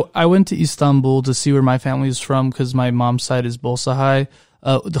now. I went to Istanbul to see where my family is from, because my mom's side is Bolsahai.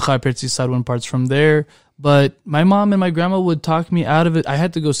 The Khypertsi side, one part's from there. But my mom and my grandma would talk me out of it. I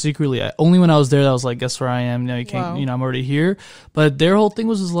had to go secretly. Only when I was there, I was like, guess where I am? You can't, I'm already here. But their whole thing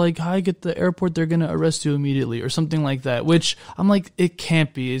was like, hi, get the airport, they're going to arrest you immediately or something like that, which I'm like, it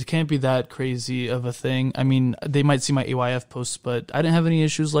can't be. It can't be that crazy of a thing. I mean, they might see my AYF posts, but I didn't have any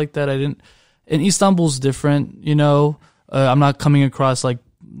issues like that. And Istanbul's different, I'm not coming across like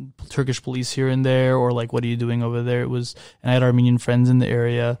Turkish police here and there or like, what are you doing over there? And I had Armenian friends in the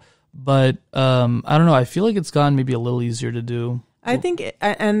area. But I don't know. I feel like it's gotten maybe a little easier to do. I think,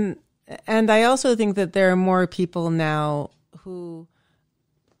 and I also think that there are more people now who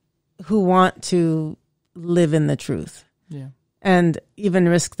want to live in the truth, and even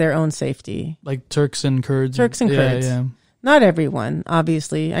risk their own safety, like Turks and Kurds. Kurds. Yeah. Not everyone,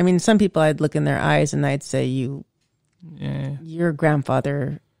 obviously. I mean, some people I'd look in their eyes and I'd say, your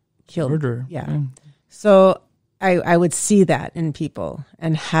grandfather killed murder. Yeah. So. I would see that in people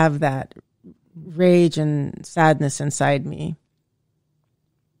and have that rage and sadness inside me.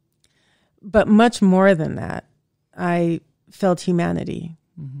 But much more than that, I felt humanity.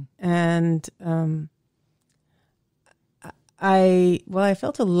 Mm-hmm. And I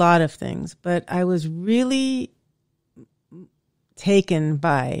felt a lot of things, but I was really taken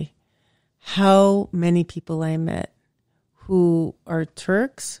by how many people I met who are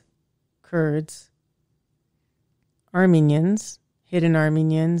Turks, Kurds, Armenians, hidden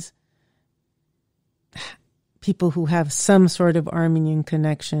Armenians, people who have some sort of Armenian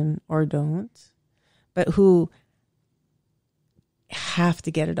connection or don't, but who have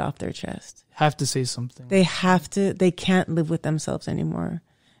to get it off their chest. Have to say something. They can't live with themselves anymore.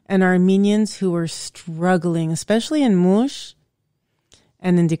 And Armenians who are struggling, especially in Mush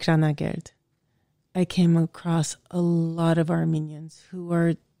and in Dikranagerd. I came across a lot of Armenians who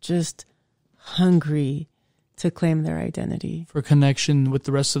are just hungry to claim their identity. For connection with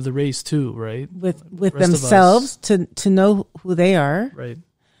the rest of the race too, right? With themselves, to know who they are. Right.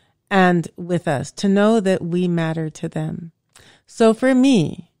 And with us, to know that we matter to them. So for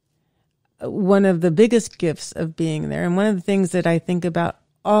me, one of the biggest gifts of being there, and one of the things that I think about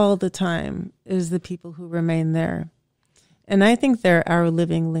all the time, is the people who remain there. And I think they're our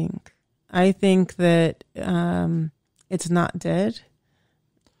living link. I think that it's not dead.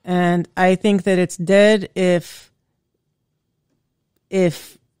 And I think that it's dead if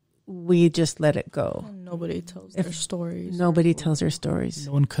we just let it go. And nobody tells their stories. Nobody tells their stories.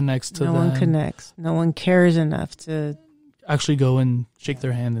 No one connects to them. No one connects. No one cares enough to actually go and shake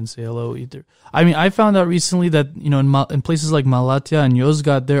their hand and say hello either. I mean, I found out recently that, in places like Malatya and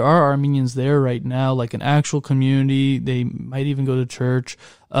Yozgat, there are Armenians there right now, like an actual community. They might even go to church.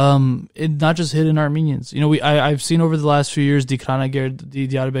 Not just hidden Armenians. I've seen over the last few years, Dikranagerd,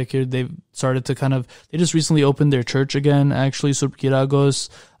 Diyarbakir, they've started to they just recently opened their church again, actually, Surp Kiragos.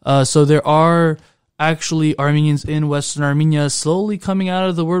 So there are actually Armenians in Western Armenia slowly coming out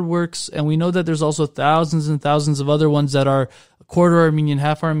of the woodworks, and we know that there's also thousands and thousands of other ones that are quarter Armenian,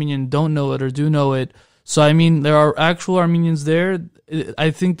 half Armenian, don't know it or do know it. So, I mean, there are actual Armenians there.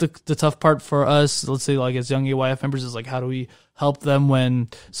 I think the tough part for us, let's say like as young AYF members, is like, how do we help them when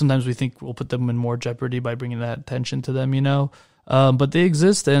sometimes we think we'll put them in more jeopardy by bringing that attention to them, But they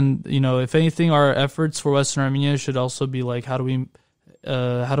exist, and, if anything, our efforts for Western Armenia should also be like, how do we,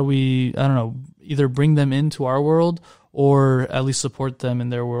 I don't know, either bring them into our world or at least support them in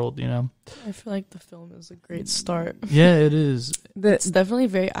their world, I feel like the film is a great start. Yeah, it is. It's definitely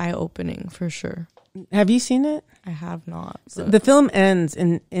very eye-opening, for sure. Have you seen it? I have not. So the film ends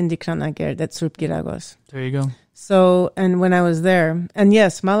in Dikranagerd at Surp Kiragos. There you go. So, and when I was there, and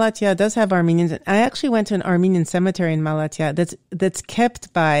yes, Malatya does have Armenians. I actually went to an Armenian cemetery in Malatya that's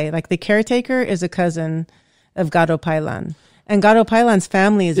kept by, like, the caretaker is a cousin of Gado Pailan. And Gado Pailan's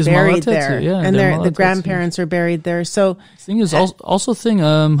family is buried there. Too, yeah, and the grandparents are buried there. So thing is also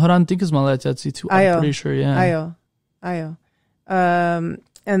Haran think is Malatya too. I'm pretty sure, yeah. Ayo.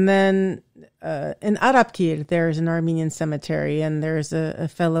 And then in Arapkir there's an Armenian cemetery, and there's a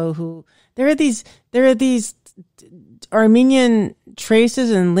fellow who there are these Armenian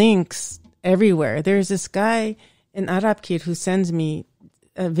traces and links everywhere. There's this guy in Arapkir who sends me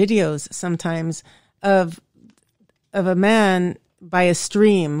videos sometimes of a man by a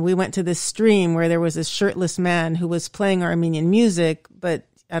stream. We went to this stream where there was this shirtless man who was playing Armenian music, but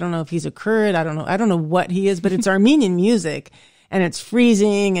I don't know if he's a Kurd. I don't know what he is, but it's Armenian music, and it's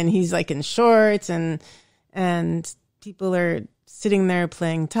freezing, and he's like in shorts, and people are sitting there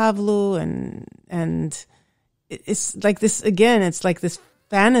playing tavlu, and it's like this again. It's like this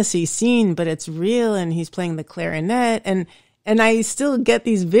fantasy scene, but it's real, and he's playing the clarinet, and I still get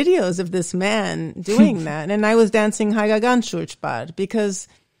these videos of this man doing that. And I was dancing Hagagan Shurchbad because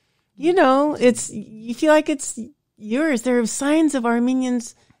you feel like it's yours. There are signs of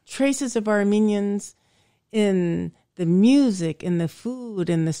Armenians, traces of Armenians in the music, in the food,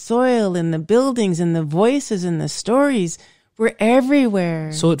 in the soil, in the buildings, in the voices, in the stories. We're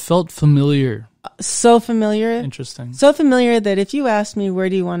everywhere. So it felt familiar. So familiar. Interesting. So familiar that if you asked me, where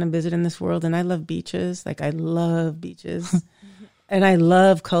do you want to visit in this world? And I love beaches. Like, I love beaches. And I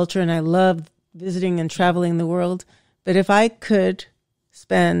love culture, and I love visiting and traveling the world. But if I could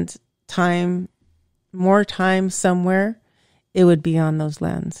spend more time somewhere, it would be on those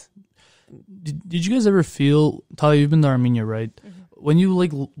lands. Did you guys ever feel, Talia, you've been to Armenia, right?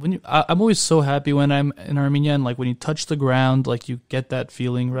 Mm-hmm. I'm always so happy when I'm in Armenia, and like when you touch the ground, like you get that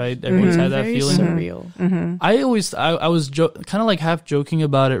feeling, right? Everyone's had that feeling. Surreal. Mm-hmm. I was kind of like half joking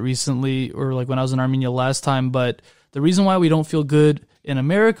about it recently, or like when I was in Armenia last time, but the reason why we don't feel good in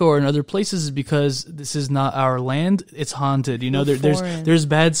America or in other places is because this is not our land. It's haunted. There's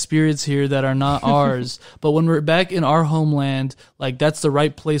bad spirits here that are not ours. But when we're back in our homeland, like that's the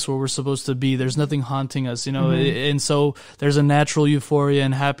right place where we're supposed to be. There's nothing haunting us, and so there's a natural euphoria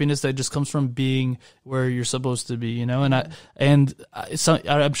and happiness that just comes from being where you're supposed to be, And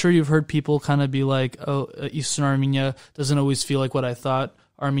I'm sure you've heard people kind of be like, "Oh, Eastern Armenia doesn't always feel like what I thought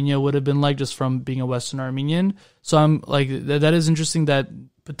Armenia would have been like just from being a Western Armenian." So I'm like, that is interesting that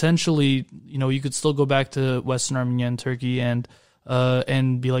potentially, you could still go back to Western Armenia and Turkey and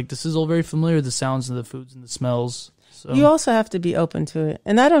be like, this is all very familiar, the sounds and the foods and the smells. So you also have to be open to it.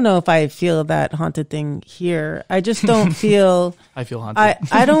 And I don't know if I feel that haunted thing here. I just don't feel... I feel haunted.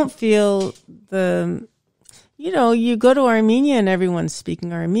 I don't feel you go to Armenia and everyone's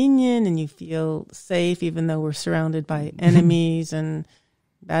speaking Armenian and you feel safe even though we're surrounded by enemies and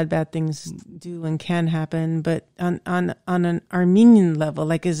bad things do and can happen. But on an Armenian level,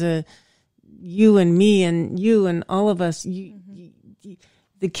 like as a you and me and you and all of us,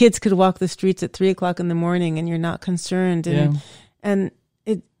 the kids could walk the streets at 3:00 in the morning and you're not concerned. And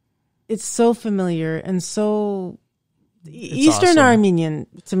it's so familiar and so Eastern awesome. Armenian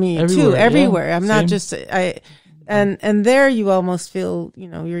to me everywhere, too, everywhere. Yeah. I'm not just, and there you almost feel,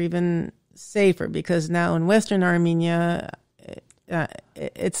 you're even safer because now in Western Armenia,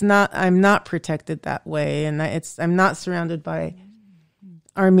 it's not, I'm not protected that way. And I'm not surrounded by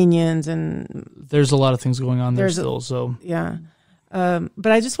Armenians and there's a lot of things going on there still. But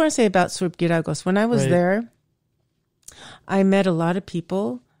I just want to say about Surp Giragos, when I was there, I met a lot of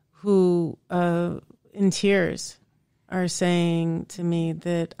people who, in tears, are saying to me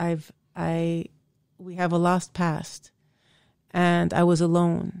that we have a lost past, and I was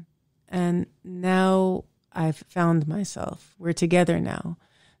alone, and now I've found myself. We're together now.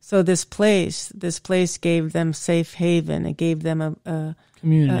 So this place gave them safe haven. It gave them a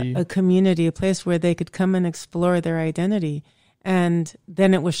community, a place where they could come and explore their identity. And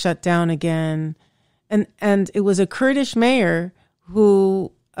then it was shut down again. And it was a Kurdish mayor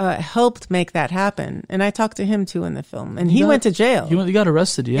who helped make that happen. And I talked to him too in the film. And he went to jail. He got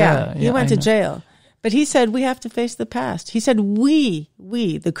arrested, yeah. He went to jail. But he said, we have to face the past. He said, we,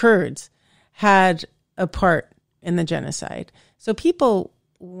 the Kurds, had a part in the genocide. So people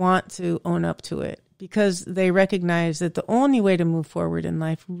want to own up to it because they recognize that the only way to move forward in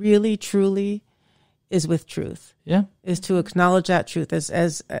life really, truly is with truth. Yeah. Is to acknowledge that truth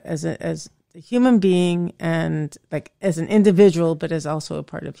as a human being and like as an individual, but as also a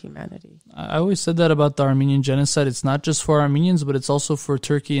part of humanity. I always said that about the Armenian genocide. It's not just for Armenians, but it's also for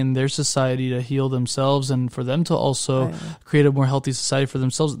Turkey and their society to heal themselves and for them to also create a more healthy society for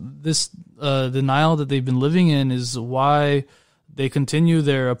themselves. This denial that they've been living in is why they continue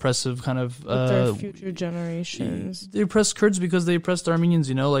their oppressive kind of their future generations. They oppress Kurds because they oppressed Armenians,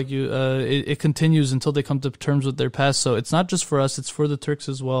 it continues until they come to terms with their past. So it's not just for us, it's for the Turks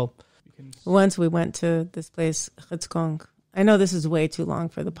as well. Once we went to this place, Khitskong. I know this is way too long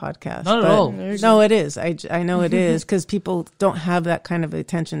for the podcast. Not at all. No, it is. I know it is because people don't have that kind of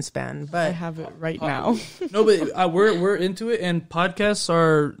attention span. But I have it right now. No, but we're into it, and podcasts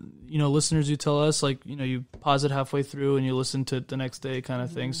are, listeners. You tell us you pause it halfway through and you listen to it the next day, kind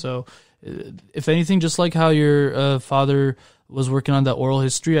of thing. So, if anything, just like how your father was working on that oral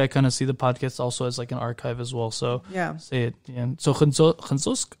history, I kind of see the podcast also as like an archive as well. So yeah, say it. Yeah. So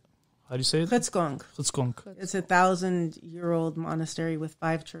Khantsosk. How do you say it? Khitskong. It's 1,000-year-old monastery with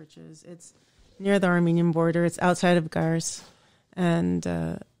 5 churches. It's near the Armenian border. It's outside of Gars, and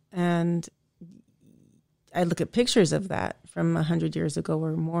I look at pictures of that from 100 years ago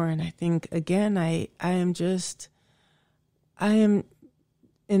or more, and I think again, I am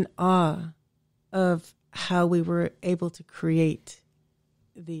in awe of how we were able to create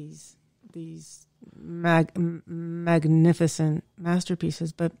these magnificent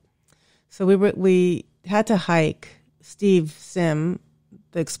masterpieces, but So we had to hike. Steve Sim,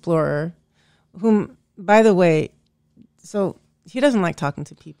 the explorer, whom, by the way, so he doesn't like talking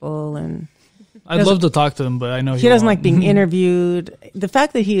to people, and I'd love to talk to him, but I know he doesn't like being interviewed. The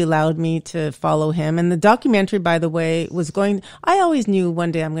fact that he allowed me to follow him, and the documentary, by the way, was going. I always knew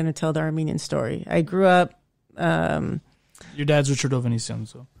one day I'm going to tell the Armenian story. I grew up. Your dad's Richard Hovannisian,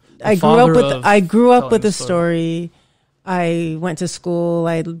 so I grew up with the story. I went to school.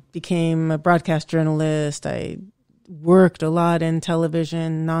 I became a broadcast journalist. I worked a lot in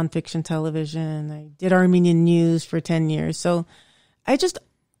television, nonfiction television. I did Armenian news for 10 years. So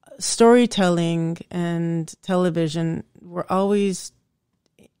storytelling and television were always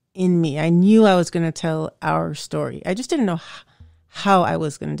in me. I knew I was going to tell our story. I just didn't know how I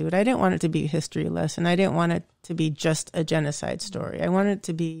was going to do it. I didn't want it to be a history lesson. I didn't want it to be just a genocide story. I wanted it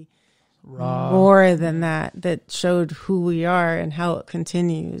to be raw, more than that showed who we are and how it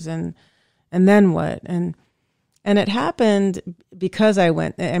continues and then what. And it happened because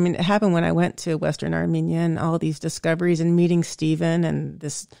it happened when I went to Western Armenia and all these discoveries and meeting Stephen and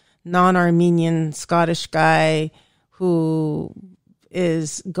this non-Armenian Scottish guy who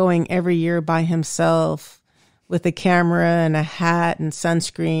is going every year by himself with a camera and a hat and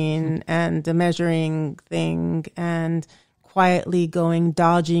sunscreen and a measuring thing and quietly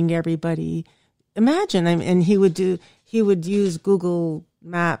dodging everybody. Imagine, and he would use Google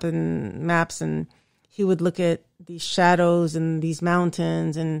maps and he would look at these shadows and these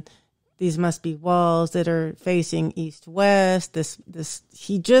mountains and these must be walls that are facing east-west.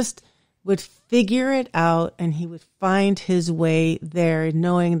 He just would figure it out and he would find his way there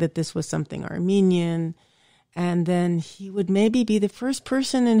knowing that this was something Armenian. And then he would maybe be the first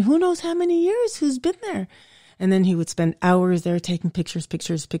person in who knows how many years who's been there. And then he would spend hours there taking pictures,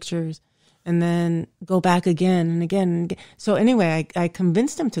 and then go back again and again and again. So anyway, I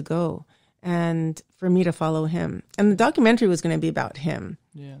convinced him to go and for me to follow him. And the documentary was going to be about him.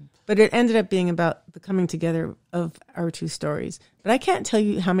 Yeah. But it ended up being about the coming together of our two stories. But I can't tell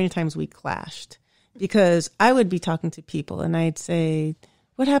you how many times we clashed because I would be talking to people and I'd say,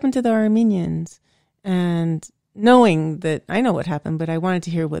 what happened to the Armenians? And knowing that I know what happened, but I wanted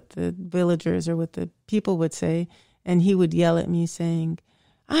to hear what the villagers or what the people would say. And he would yell at me saying,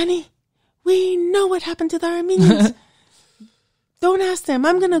 Ani, we know what happened to the Armenians. Don't ask them.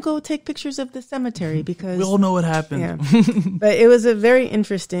 I'm going to go take pictures of the cemetery because we all know what happened. Yeah. But it was a very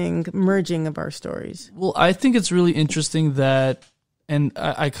interesting merging of our stories. Well, I think it's really interesting that, and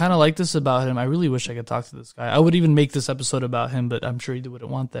I kind of like this about him. I really wish I could talk to this guy. I would even make this episode about him, but I'm sure he wouldn't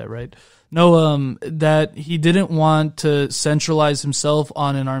want that, right? No, that he didn't want to centralize himself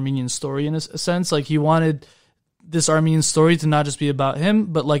on an Armenian story in a sense. Like he wanted this Armenian story to not just be about him,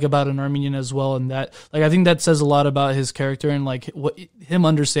 but like about an Armenian as well. And that, like, I think that says a lot about his character and like him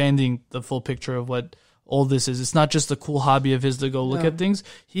understanding the full picture of what all this is. It's not just a cool hobby of his to go look at things.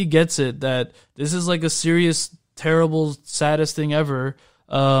 He gets it that this is like a serious, terrible, saddest thing ever.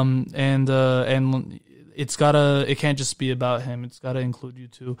 And it can't just be about him. It's gotta include you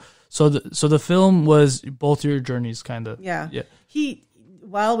too. So the film was both your journeys, kind of. Yeah.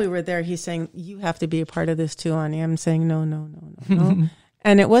 While we were there, he's saying, you have to be a part of this too, Ani. I'm saying, no.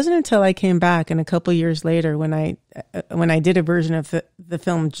 And it wasn't until I came back and a couple years later when I did a version of the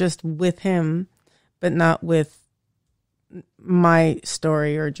film just with him, but not with my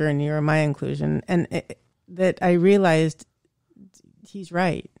story or journey or my inclusion, that I realized he's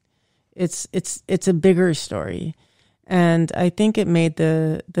right. It's a bigger story. And I think it made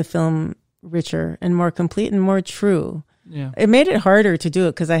the film richer and more complete and more true. Yeah. It made it harder to do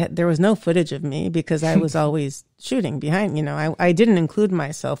it because there was no footage of me because I was always shooting behind. I didn't include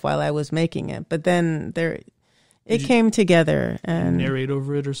myself while I was making it, but then it came together and narrate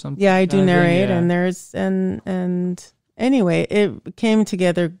over it or something. Yeah, I do narrate, and anyway, it came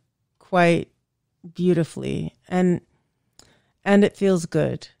together quite beautifully, and it feels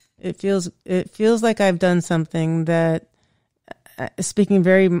good. It feels like I've done something that, speaking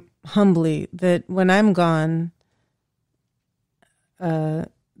very humbly, that when I'm gone,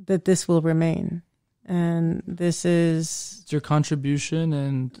 that this will remain. And this is... It's your contribution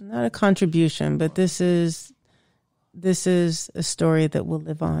and... Not a contribution, but this is a story that will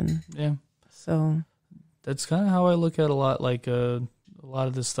live on. Yeah. So... That's kind of how I look at a lot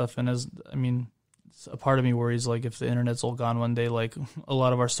of this stuff. And a part of me worries, like, if the internet's all gone one day, like, a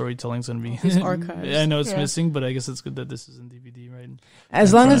lot of our storytelling's going to be... These archives. Yeah, I know it's missing, but I guess it's good that this is in DVD, right?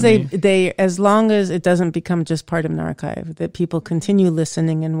 As long as as long as it doesn't become just part of an archive, that people continue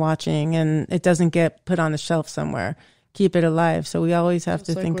listening and watching, and it doesn't get put on a shelf somewhere. Keep it alive. So we always have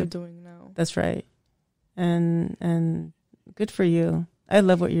to think of... doing now. That's right. And good for you. I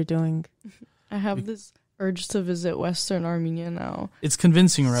love what you're doing. I have this urge to visit Western Armenia now. It's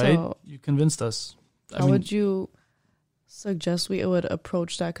convincing, right? So, you convinced us. How would you suggest we would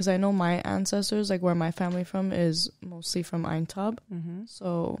approach that? Because I know my ancestors, like where my family from, is mostly from Aintab. Mm-hmm.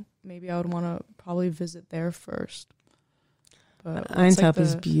 So maybe I would want to probably visit there first. But Aintab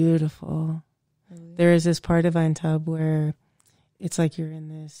is beautiful. Really? There is this part of Aintab where it's like you're in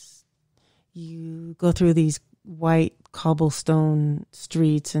this, you go through these white cobblestone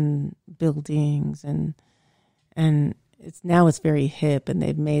streets and buildings and it's very hip and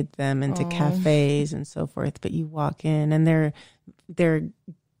they've made them into cafes and so forth, but you walk in and there are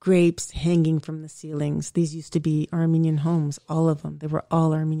grapes hanging from the ceilings. These used to be Armenian homes, all of them. They were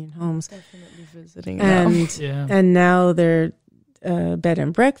all Armenian homes. Definitely visiting and now they're bed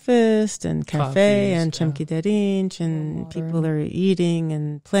and breakfast and cafe and chemki derinch and people are eating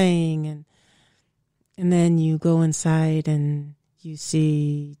and playing and then you go inside and you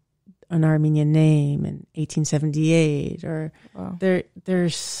see an Armenian name in 1878 or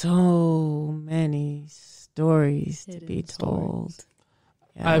there's so many stories to be told.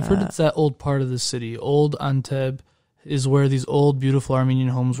 Yeah. I've heard it's that old part of the city. Old Anteb is where these old, beautiful Armenian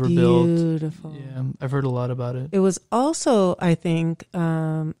homes were built. Beautiful. Yeah, I've heard a lot about it. It was also, I think it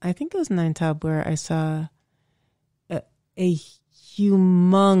was in Aintab where I saw a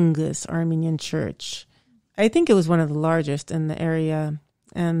humongous Armenian church. I think it was one of the largest in the area.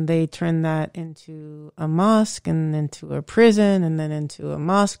 And they turned that into a mosque and into a prison and then into a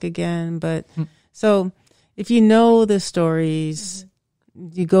mosque again. But so if you know the stories,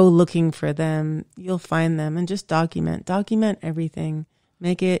 you go looking for them, you'll find them and just document everything.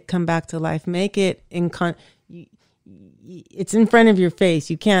 Make it come back to life. Make it it's in front of your face.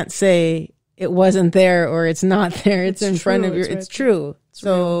 You can't say it wasn't there or it's not there. It's in front of it's true.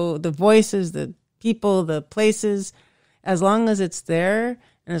 So the voices, the people, the places, as long as it's there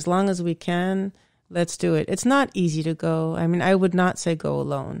and as long as we can, let's do it. It's not easy to go. I mean, I would not say go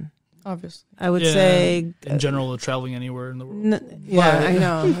alone. Obviously. I would say... in general, traveling anywhere in the world. I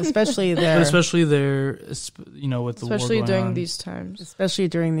know. Especially there. But especially there, with the war going especially during on. these times. Especially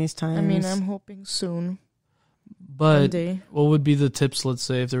during these times. I mean, I'm hoping soon. But one day. What would be the tips, let's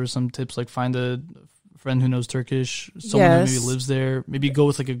say, if there were some tips, like find a friend who knows Turkish, someone who maybe lives there, maybe go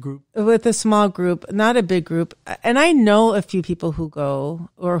with like a group? With a small group, not a big group. And I know a few people who go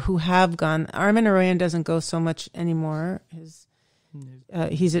or who have gone. Armin Aroyan doesn't go so much anymore. He's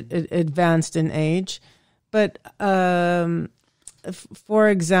advanced in age. But for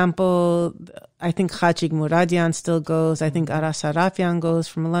example, I think Khachik Muradian still goes. I think Aras Sarafian goes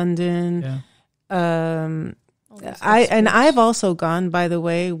from London. Yeah. I've also gone, by the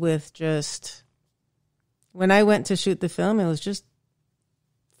way, with just... When I went to shoot the film, it was just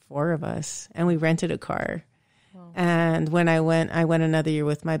 4 of us, and we rented a car. Wow. And when I went another year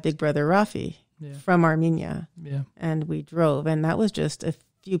with my big brother Rafi from Armenia, and we drove, and that was just a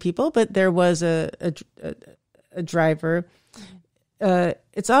few people, but there was a driver.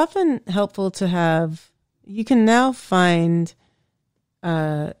 It's often helpful to have. You can now find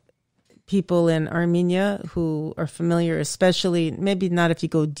people in Armenia who are familiar, especially maybe not if you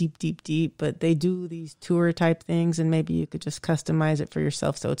go deep, but they do these tour type things, and maybe you could just customize it for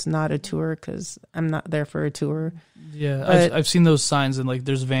yourself so it's not a tour, because I'm not there for a tour. Yeah, I've seen those signs, and like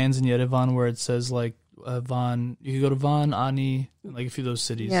there's vans in Yerevan where it says like Van. You could go to Van, Ani, and like a few of those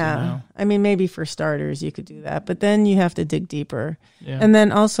cities. Yeah, you know? I mean maybe for starters you could do that, but then you have to dig deeper. Yeah. And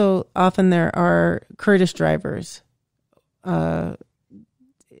then also often there are Kurdish drivers.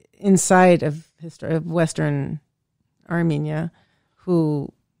 Inside of history of Western Armenia,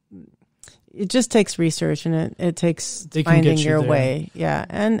 who it just takes research and it takes finding your way. Yeah.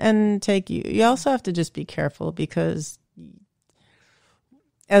 And take you also have to just be careful, because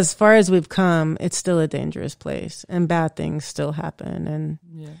as far as we've come, it's still a dangerous place and bad things still happen. And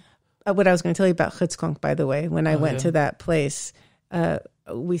what I was going to tell you about Khutskong, by the way, when I went to that place,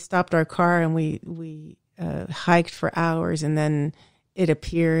 we stopped our car and we hiked for hours, and then it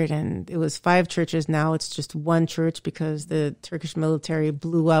appeared, and it was 5 churches. Now it's just 1 church because the Turkish military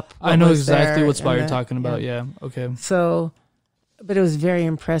blew up. I know exactly what spot you're talking about. Yeah. Okay. So, but it was very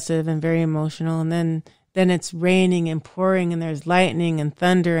impressive and very emotional. And then it's raining and pouring, and there's lightning and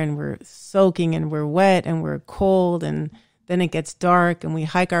thunder, and we're soaking and we're wet and we're cold, and then it gets dark and we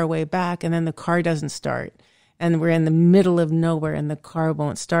hike our way back, and then the car doesn't start. And we're in the middle of nowhere and the car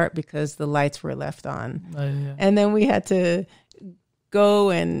won't start because the lights were left on. And then we had to go,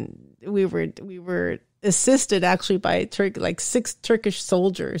 and we were assisted actually by 6 Turkish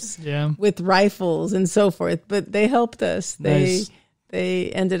soldiers with rifles and so forth, but they helped us. Nice.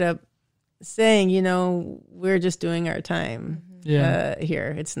 They ended up saying, we're just doing our time.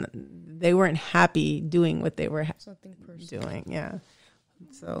 here. They weren't happy doing what they were doing. Yeah.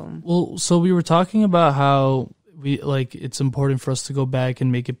 So we were talking about how it's important for us to go back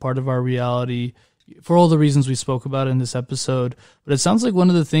and make it part of our reality for all the reasons we spoke about in this episode. But it sounds like one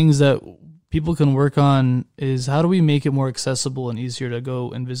of the things that people can work on is how do we make it more accessible and easier to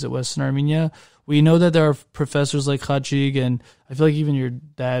go and visit Western Armenia. We know that there are professors like Khachig, and I feel like even your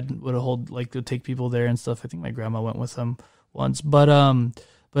dad would take people there and stuff. I think my grandma went with them once, but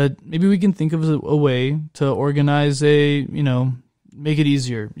maybe we can think of a way to organize make it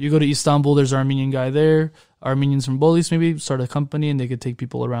easier. You go to Istanbul, there's an Armenian guy there. Armenians from Bolis maybe start a company and they could take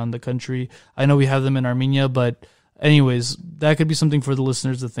people around the country. I know we have them in Armenia, but anyways, that could be something for the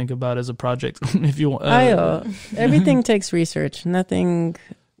listeners to think about as a project if you want. Everything takes research. Nothing,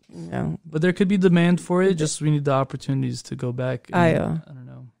 But there could be demand for it. Just we need the opportunities to go back. I don't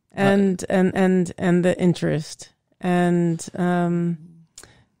know. And the interest, and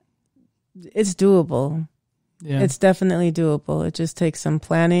it's doable. Yeah, it's definitely doable. It just takes some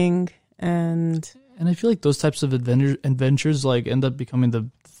planning and I feel like those types of adventures end up becoming the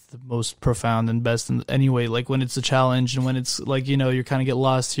most profound and best in anyway, like when it's a challenge and when it's you kind of get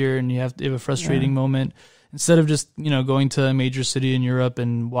lost here and you have a frustrating moment instead of just going to a major city in Europe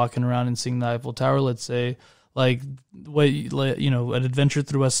and walking around and seeing the Eiffel Tower, let's say, an adventure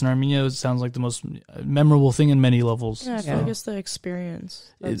through Western Armenia sounds like the most memorable thing in many levels. I feel like it's the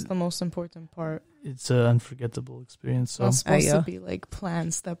experience that's the most important part. It's an unforgettable experience. So it's supposed to be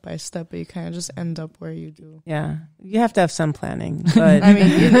planned step by step, but you kind of just end up where you do. Yeah, you have to have some planning, but I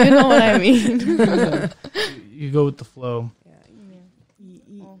mean, you know what I mean. You go with the flow.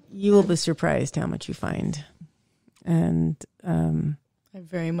 You will be surprised how much you find, and I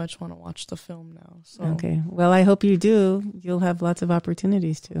very much want to watch the film now. So. Okay. Well, I hope you do. You'll have lots of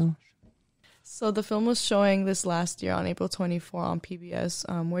opportunities to. So the film was showing this last year on April 24 on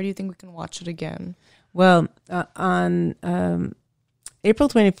PBS. Where do you think we can watch it again? Well, on April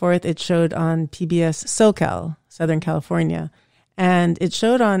 24th, it showed on PBS SoCal, Southern California. And it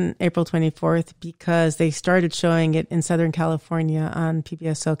showed on April 24th because they started showing it in Southern California on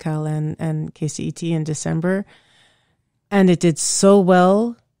PBS SoCal and KCET in December. And it did so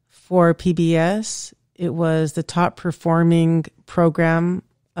well for PBS. It was the top performing program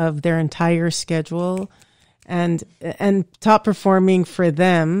of their entire schedule and top performing for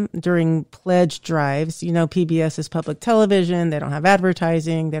them during pledge drives. PBS is public television. They don't have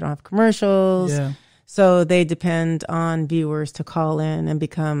advertising. They don't have commercials. Yeah. So they depend on viewers to call in and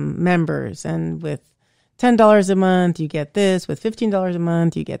become members. And with $10 a month, you get this. With $15 a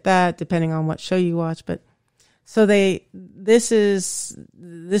month, you get that, depending on what show you watch. But so this is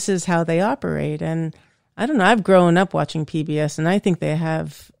how they operate. And I don't know, I've grown up watching PBS and I think they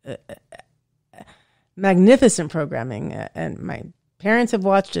have magnificent programming, and my parents have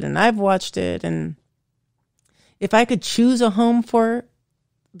watched it and I've watched it. And if I could choose a home for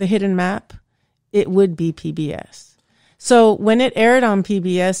The Hidden Map, it would be PBS. So when it aired on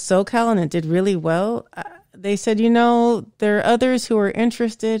PBS SoCal and it did really well, they said, there are others who are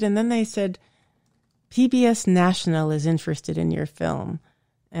interested. And then they said, PBS National is interested in your film.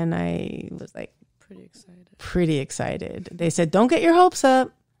 And I was pretty excited. They said, don't get your hopes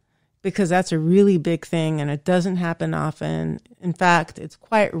up because that's a really big thing and it doesn't happen often. In fact, it's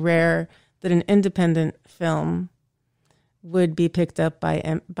quite rare that an independent film would be picked up by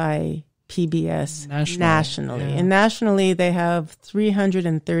PBS nationally. Yeah. And nationally, they have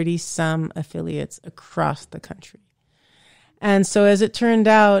 330 some affiliates across the country. And so as it turned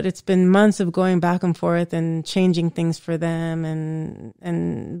out, it's been months of going back and forth and changing things for them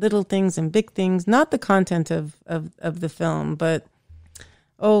and little things and big things, not the content of the film, but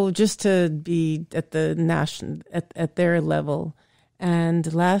just to be at the at their level.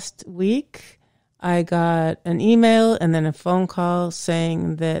 And last week I got an email and then a phone call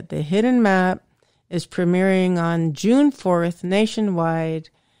saying that The Hidden Map is premiering on June 4th nationwide.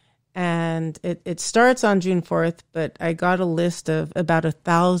 And it starts on June 4th, but I got a list of about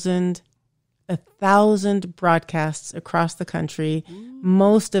 1,000 broadcasts across the country,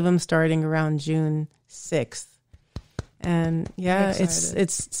 most of them starting around June 6th. And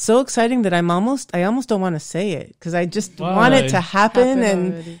it's so exciting that I almost don't want to say it because I just want it to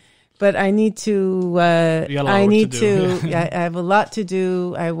happen. But I need to, I have a lot to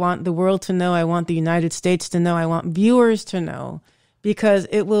do. I want the world to know. I want the United States to know. I want viewers to know. Because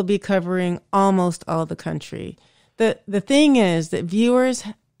it will be covering almost all the country. The thing is that viewers,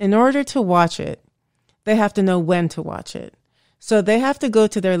 in order to watch it, they have to know when to watch it. So they have to go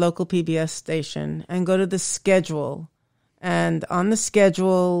to their local PBS station and go to the schedule. And on the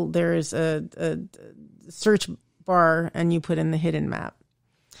schedule, there is a search bar and you put in the hidden map.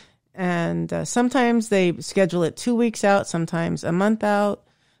 And sometimes they schedule it 2 weeks out, sometimes a month out,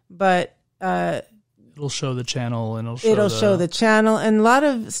 but it'll show the channel and it'll show the channel. And a lot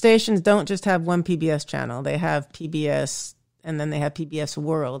of stations don't just have one PBS channel. They have PBS, and then they have PBS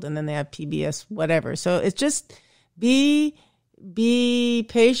World, and then they have PBS whatever. So it's just be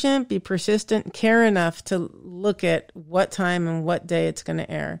patient, be persistent, care enough to look at what time and what day it's going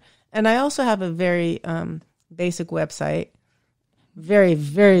to air. And I also have a very basic website, very,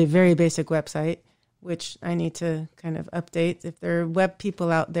 very, very basic website, which I need to kind of update. If there are web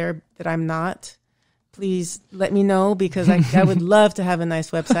people out there that I'm not, please let me know, because I would love to have a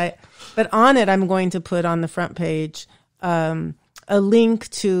nice website. But on it, I'm going to put on the front page a link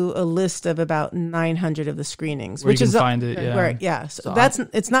to a list of about 900 of the screenings, where which you can find it. So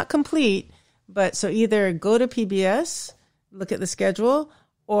it's not complete, but so either go to PBS, look at the schedule,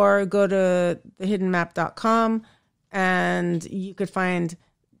 or go to thehiddenmap.com, and you could find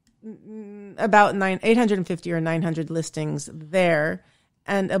about 850 or 900 listings there.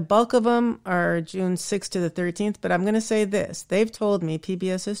 And a bulk of them are June 6th to the 13th. But I'm going to say this.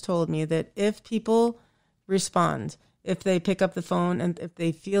 PBS has told me that if people respond, if they pick up the phone and if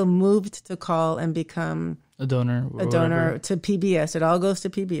they feel moved to call and become a donor to PBS, it all goes to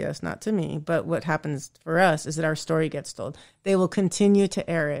PBS, not to me. But what happens for us is that our story gets told. They will continue to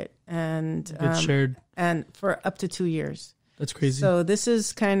air it and shared, and for up to 2 years. That's crazy. So this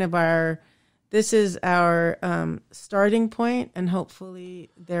is kind of our starting point, and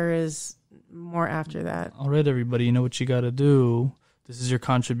hopefully there is more after that. All right, everybody, you know what you got to do. This is your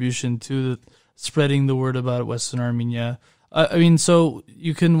contribution to spreading the word about Western Armenia. So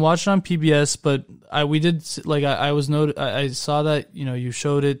you can watch it on PBS, but I saw that, you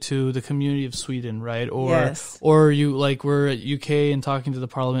showed it to the community of Sweden, right? Yes. Or you were at UK and talking to the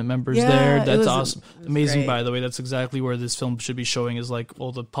parliament members there. That's awesome. Amazing, great. By the way, that's exactly where this film should be showing, is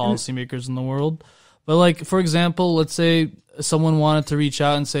all the policymakers in the world. But for example, let's say someone wanted to reach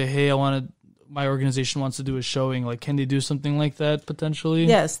out and say, hey, my organization wants to do a showing. Can they do something like that potentially?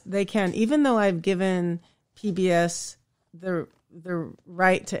 Yes, they can. Even though I've given PBS the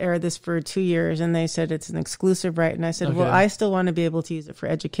right to air this for 2 years, and they said it's an exclusive right, and I said, okay, well, I still want to be able to use it for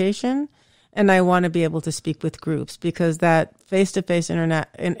education, and I want to be able to speak with groups, because that face-to-face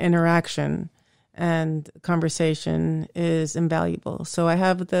interaction and conversation is invaluable. So I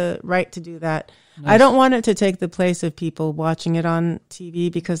have the right to do that. Nice. I don't want it to take the place of people watching it on TV,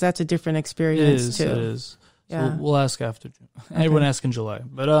 because that's a different experience too. It is. Yeah. So we'll ask after. Okay. Everyone ask in July.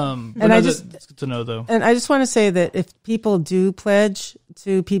 But it's good to know, though. And I just want to say that if people do pledge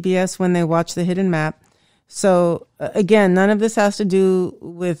to PBS when they watch the Hidden Map, so again, none of this has to do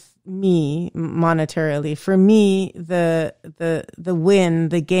with me monetarily. For me, the win,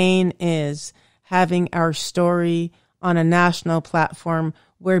 the gain is having our story on a national platform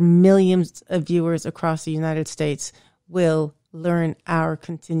where millions of viewers across the United States will learn our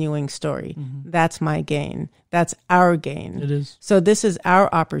continuing story. Mm-hmm. That's my gain. That's our gain. It is. So this is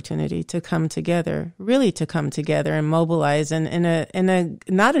our opportunity to come together, really to come together and mobilize, and in a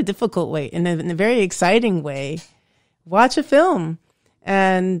not a difficult way, in a very exciting way, watch a film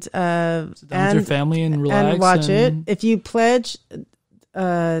and sit down with your family and relax and watch it. If you pledge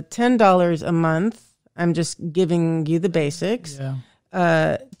 $10 a month, I'm just giving you the basics. Yeah.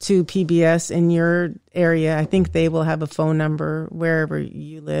 To PBS in your area. I think they will have a phone number wherever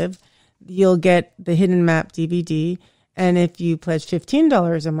you live. You'll get the Hidden Map DVD. And if you pledge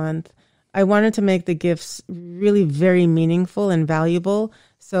 $15 a month, I wanted to make the gifts really very meaningful and valuable.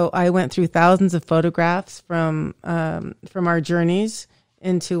 So I went through thousands of photographs from our journeys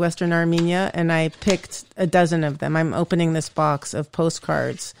into Western Armenia, and I picked a dozen of them. I'm opening this box of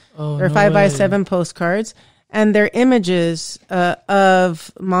postcards. They're 5x7 postcards. And they're images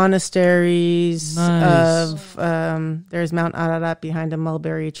of monasteries, nice. There's Mount Ararat behind a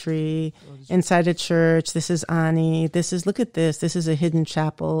mulberry tree, inside a church. This is Ani. Look at this. This is a hidden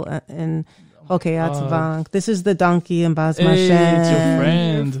chapel in Hokeyatsvank. This is the donkey in Bazmashen. Hey,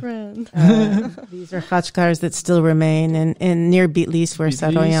 it's your friend. These are khachkars that still remain in near Bitlis, where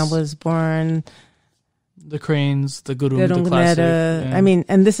Saroyan was born. The cranes, the Gurung, the classic. Yeah. I mean,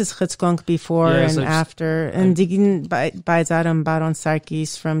 and this is Khitskong before and after. And Digin Baizaram Baron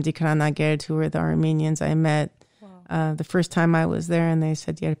Sarkis from Dikranagerd, who were the Armenians I met the first time I was there, and they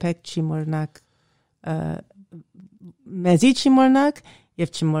said, Yerpek Chimornak, Mezi Chimornak, Yev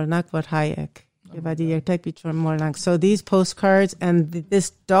Chimornak Vot Hayek. So these postcards and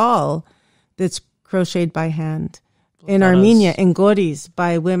this doll that's crocheted by hand. In Armenia, in Goris,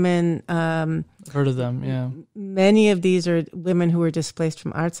 by women. Heard of them, yeah. Many of these are women who were displaced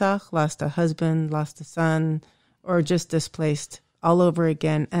from Artsakh, lost a husband, lost a son, or just displaced all over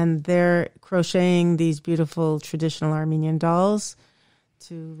again. And they're crocheting these beautiful traditional Armenian dolls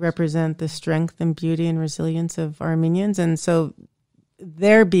to represent the strength and beauty and resilience of Armenians. And so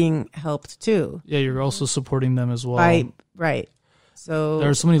they're being helped too. Yeah, you're also supporting them as well. Right. So there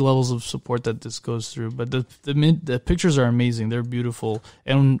are so many levels of support that this goes through, but the pictures are amazing. They're beautiful,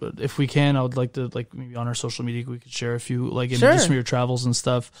 and if we can, I would like to maybe on our social media we could share a few images from your travels and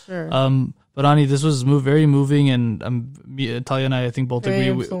stuff. Sure. But Ani, this was very moving, and Talia and I think both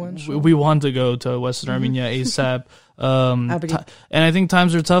agree we want to go to Western Armenia ASAP. And I think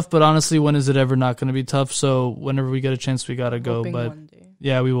times are tough, but honestly, when is it ever not going to be tough? So whenever we get a chance, we gotta go. But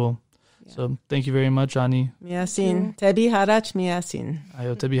yeah, we will. So thank you very much, Ani. Miasin. Tebi harach miasin.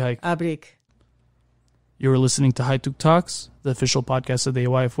 Ayo tebi haik. Abrik. You were listening to Haituk Talks, the official podcast of the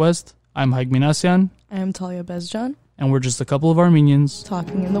AYF West. I'm Hovannisian. I am Talia Bezjan. And we're just a couple of Armenians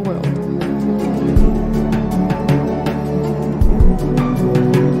talking in the world.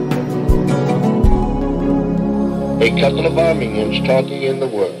 A couple of Armenians talking in the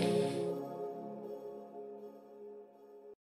world.